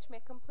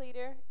management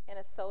completer and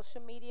a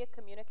social media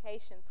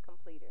communications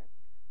completer.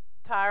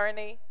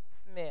 Tyranny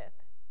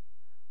Smith.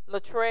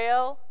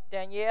 Latrell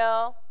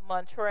Danielle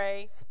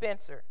Montre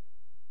Spencer.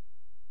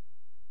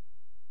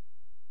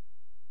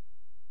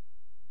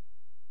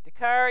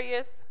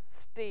 Decarius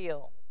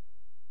Steele.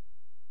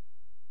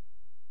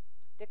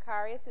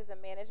 Decarius is a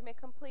management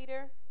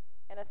completer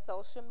and a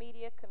social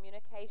media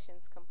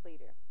communications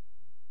completer.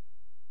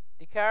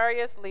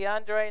 Decarius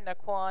Leandre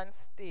Naquan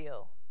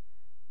Steele.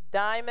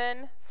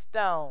 Diamond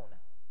Stone.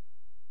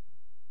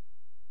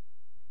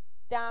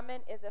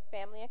 Diamond is a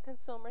family and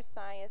consumer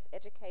science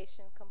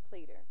education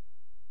completer.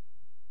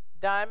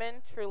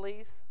 Diamond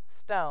Trulise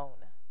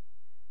Stone.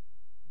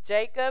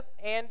 Jacob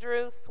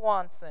Andrew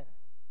Swanson.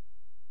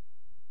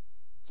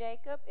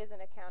 Jacob is an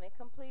accounting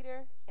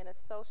completer and a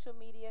social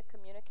media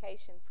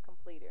communications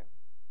completer.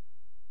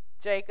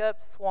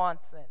 Jacob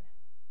Swanson.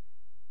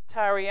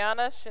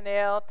 Tyriana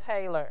Chanel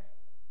Taylor.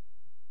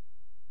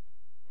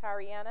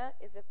 Tyriana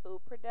is a food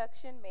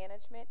production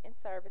management and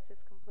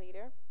services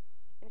completer,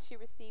 and she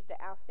received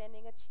the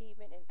Outstanding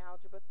Achievement in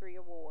Algebra 3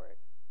 Award.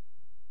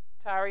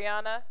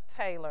 Tyriana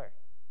Taylor.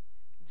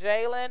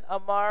 Jalen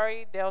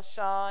Amari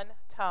Delshawn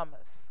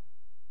Thomas.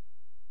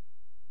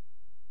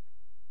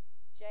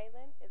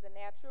 Jalen is a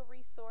natural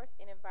resource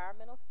and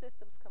environmental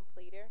systems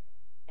completer,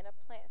 and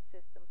a plant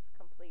systems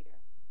completer.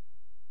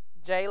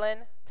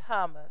 Jalen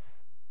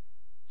Thomas.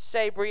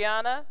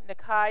 Shabriana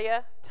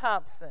Nikaya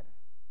Thompson.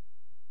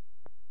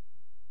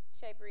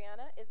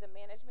 Shabriana is a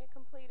management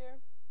completer,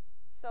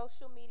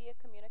 social media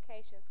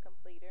communications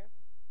completer,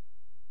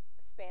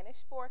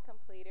 Spanish 4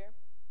 completer,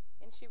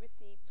 and she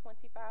received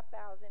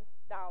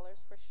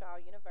 $25,000 for Shaw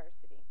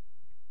University.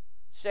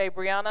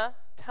 Shabriana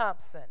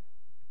Thompson.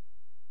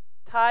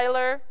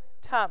 Tyler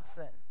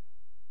Thompson.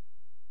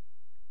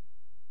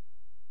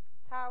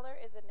 Tyler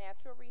is a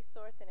natural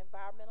resource and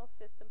environmental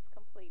systems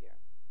completer.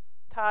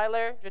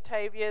 Tyler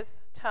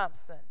Jatavius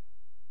Thompson.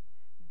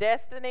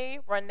 Destiny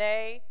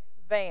Renee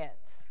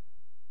Vance.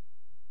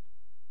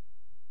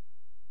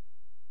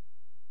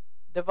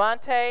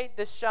 Devontae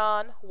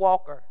Deshaun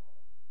Walker.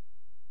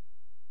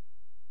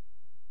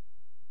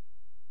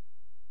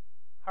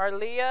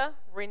 Harlia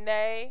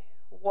Renee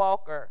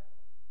Walker.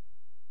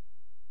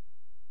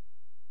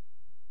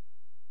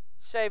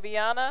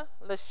 Shaviana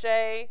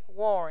Lachey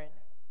Warren.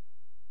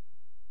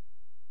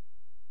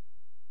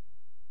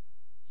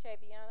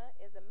 Shaviana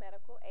is a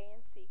medical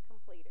A&C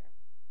completer.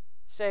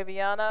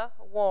 Shaviana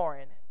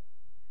Warren.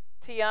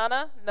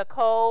 Tiana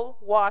Nicole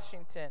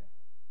Washington.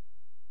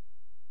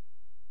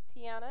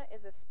 Tiana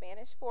is a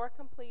Spanish 4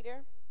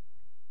 completer.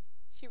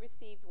 She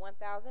received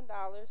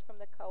 $1,000 from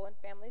the Cohen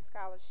Family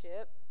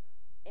Scholarship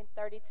and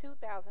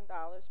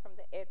 $32,000 from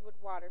the Edward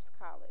Waters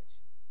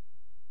College.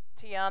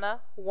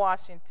 Tiana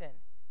Washington.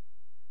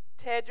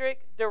 Tedrick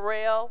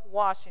Darrell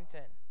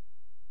Washington.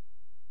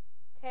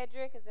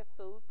 Tedrick is a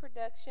food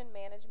production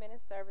management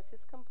and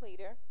services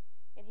completer,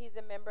 and he's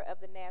a member of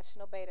the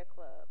National Beta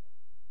Club.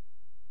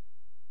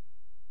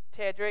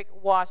 Tedrick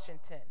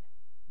Washington.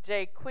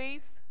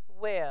 Jaquise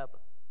Webb.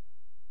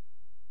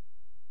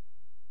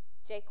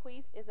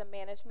 Jaquise is a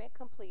management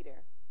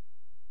completer.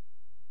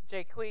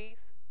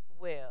 Jaquise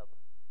Webb.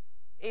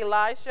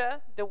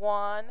 Elisha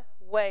Dewan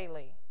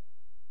Whaley.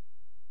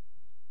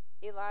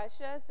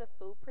 Elisha is a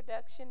food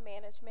production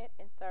management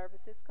and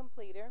services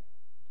completer,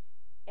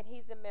 and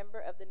he's a member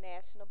of the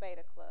National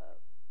Beta Club.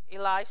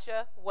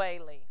 Elisha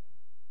Whaley.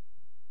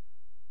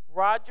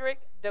 Roderick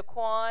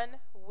Daquan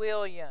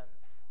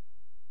Williams.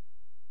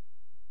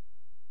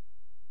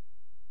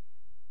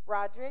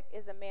 Roderick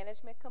is a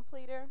management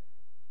completer.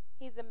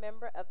 He's a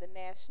member of the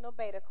National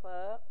Beta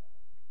Club.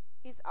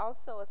 He's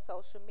also a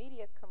social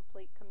media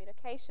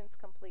communications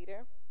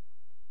completer.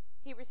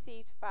 He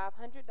received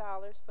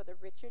 $500 for the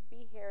Richard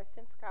B.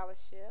 Harrison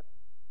Scholarship,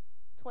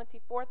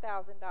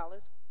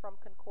 $24,000 from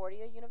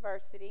Concordia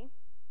University,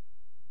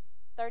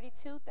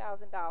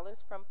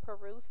 $32,000 from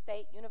Peru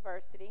State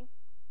University,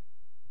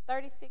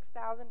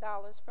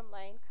 $36,000 from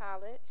Lane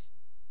College,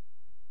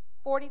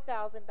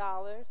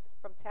 $40,000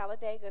 from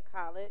Talladega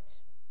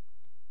College,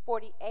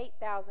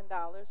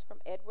 $48,000 from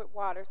Edward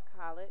Waters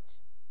College,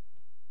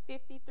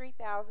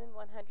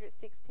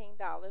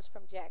 $53,116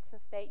 from Jackson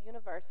State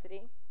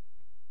University,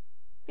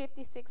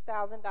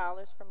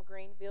 $56,000 from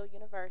Greenville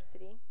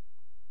University,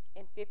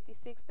 and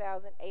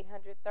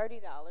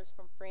 $56,830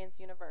 from Friends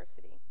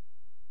University.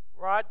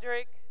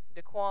 Roderick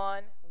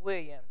Daquan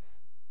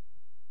Williams.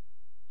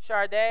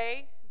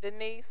 Sharday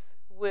Denise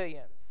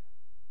Williams.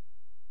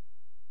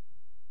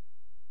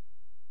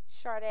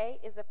 Sharday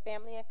is a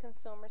family and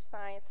consumer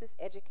sciences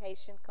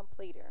education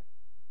completer.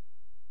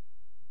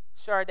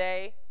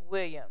 Sharday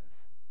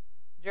Williams.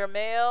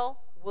 Jermel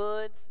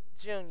Woods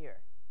Jr.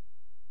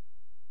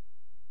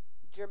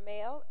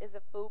 Jermel is a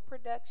food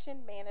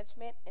production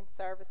management and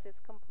services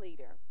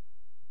completer.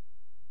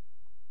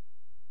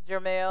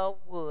 Jermel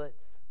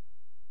Woods.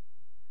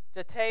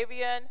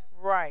 Jatavian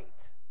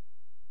Wright.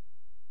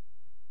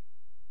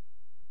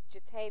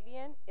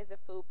 Jatavian is a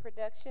food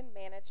production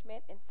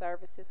management and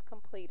services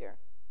completer.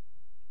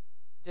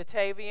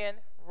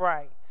 Jatavian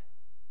Wright.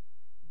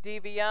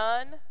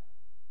 Devion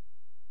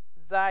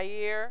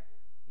Zaire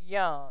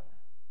Young.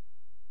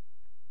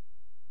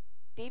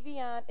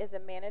 Devion is a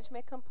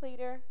management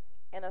completer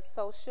and a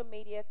social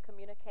media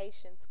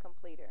communications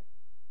completer.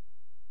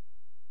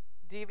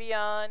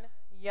 Devion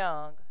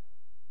Young.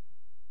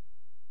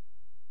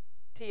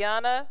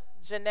 Tiana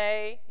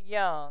Janae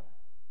Young.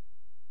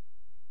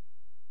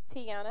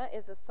 Tiana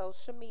is a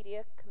social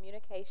media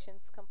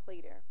communications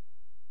completer.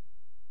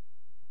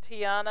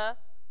 Tiana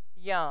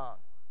Young.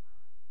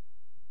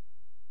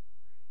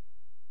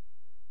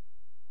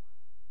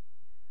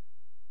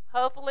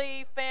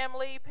 Hopefully,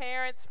 family,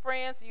 parents,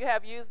 friends, you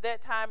have used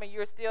that time and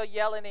you're still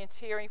yelling and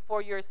cheering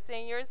for your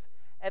seniors.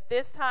 At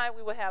this time,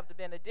 we will have the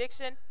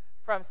benediction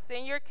from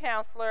Senior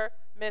Counselor,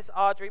 Miss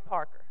Audrey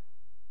Parker.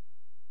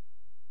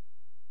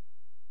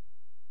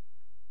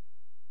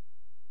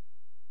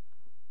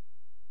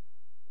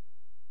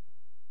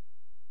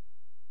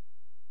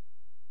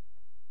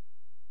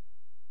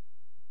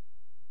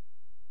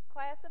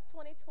 Class of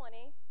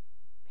 2020,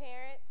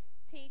 parents,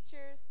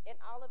 teachers, and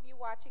all of you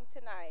watching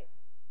tonight,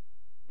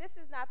 this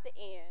is not the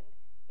end.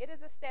 It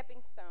is a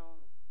stepping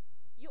stone.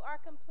 You are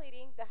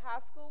completing the high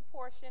school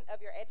portion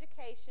of your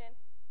education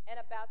and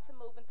about to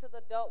move into the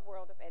adult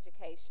world of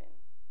education.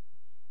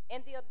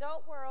 In the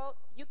adult world,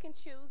 you can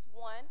choose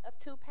one of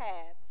two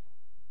paths.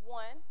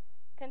 One,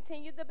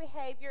 continue the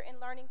behavior and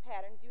learning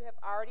patterns you have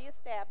already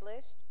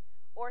established,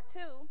 or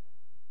two,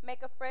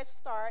 make a fresh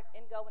start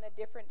and go in a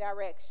different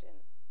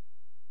direction.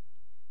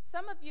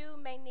 Some of you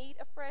may need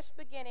a fresh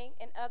beginning,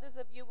 and others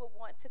of you will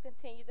want to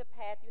continue the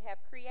path you have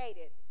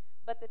created,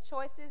 but the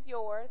choice is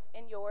yours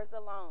and yours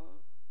alone.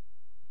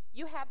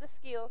 You have the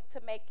skills to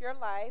make your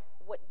life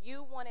what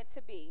you want it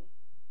to be.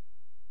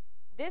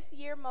 This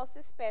year, most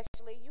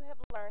especially, you have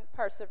learned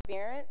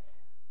perseverance,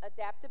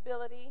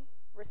 adaptability,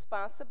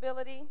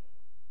 responsibility,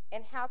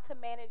 and how to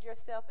manage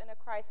yourself in a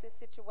crisis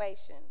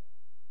situation.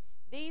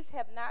 These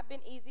have not been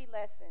easy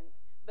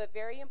lessons, but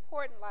very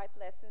important life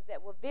lessons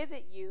that will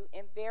visit you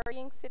in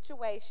varying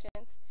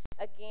situations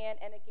again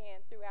and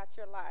again throughout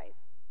your life.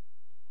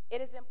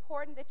 It is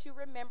important that you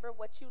remember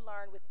what you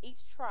learned with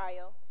each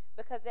trial,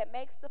 because that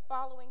makes the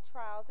following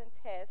trials and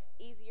tests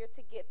easier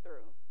to get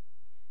through.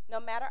 No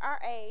matter our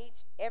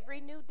age,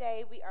 every new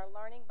day we are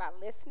learning by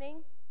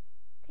listening,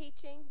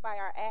 teaching by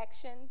our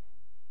actions,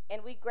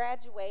 and we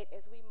graduate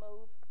as we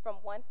move from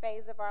one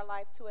phase of our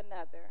life to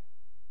another.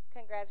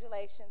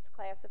 Congratulations,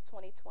 class of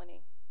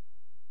 2020.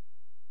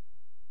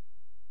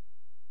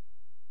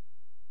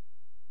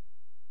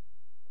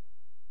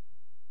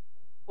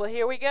 Well,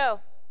 here we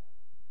go.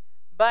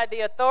 By the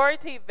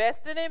authority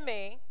vested in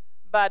me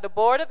by the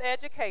Board of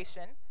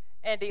Education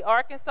and the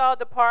Arkansas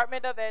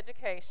Department of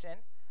Education,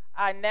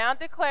 I now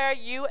declare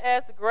you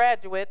as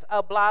graduates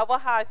of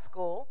Blytheville High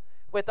School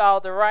with all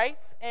the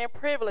rights and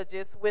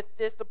privileges which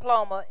this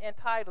diploma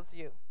entitles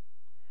you.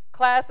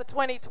 Class of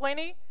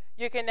 2020,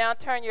 you can now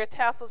turn your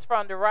tassels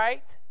from the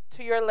right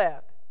to your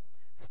left.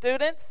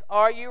 Students,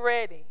 are you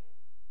ready?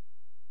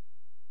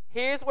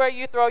 Here's where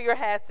you throw your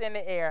hats in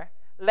the air.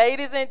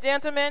 Ladies and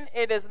gentlemen,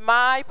 it is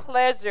my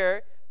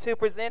pleasure to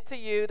present to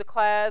you the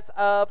class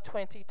of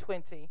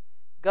 2020.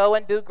 Go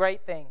and do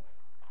great things.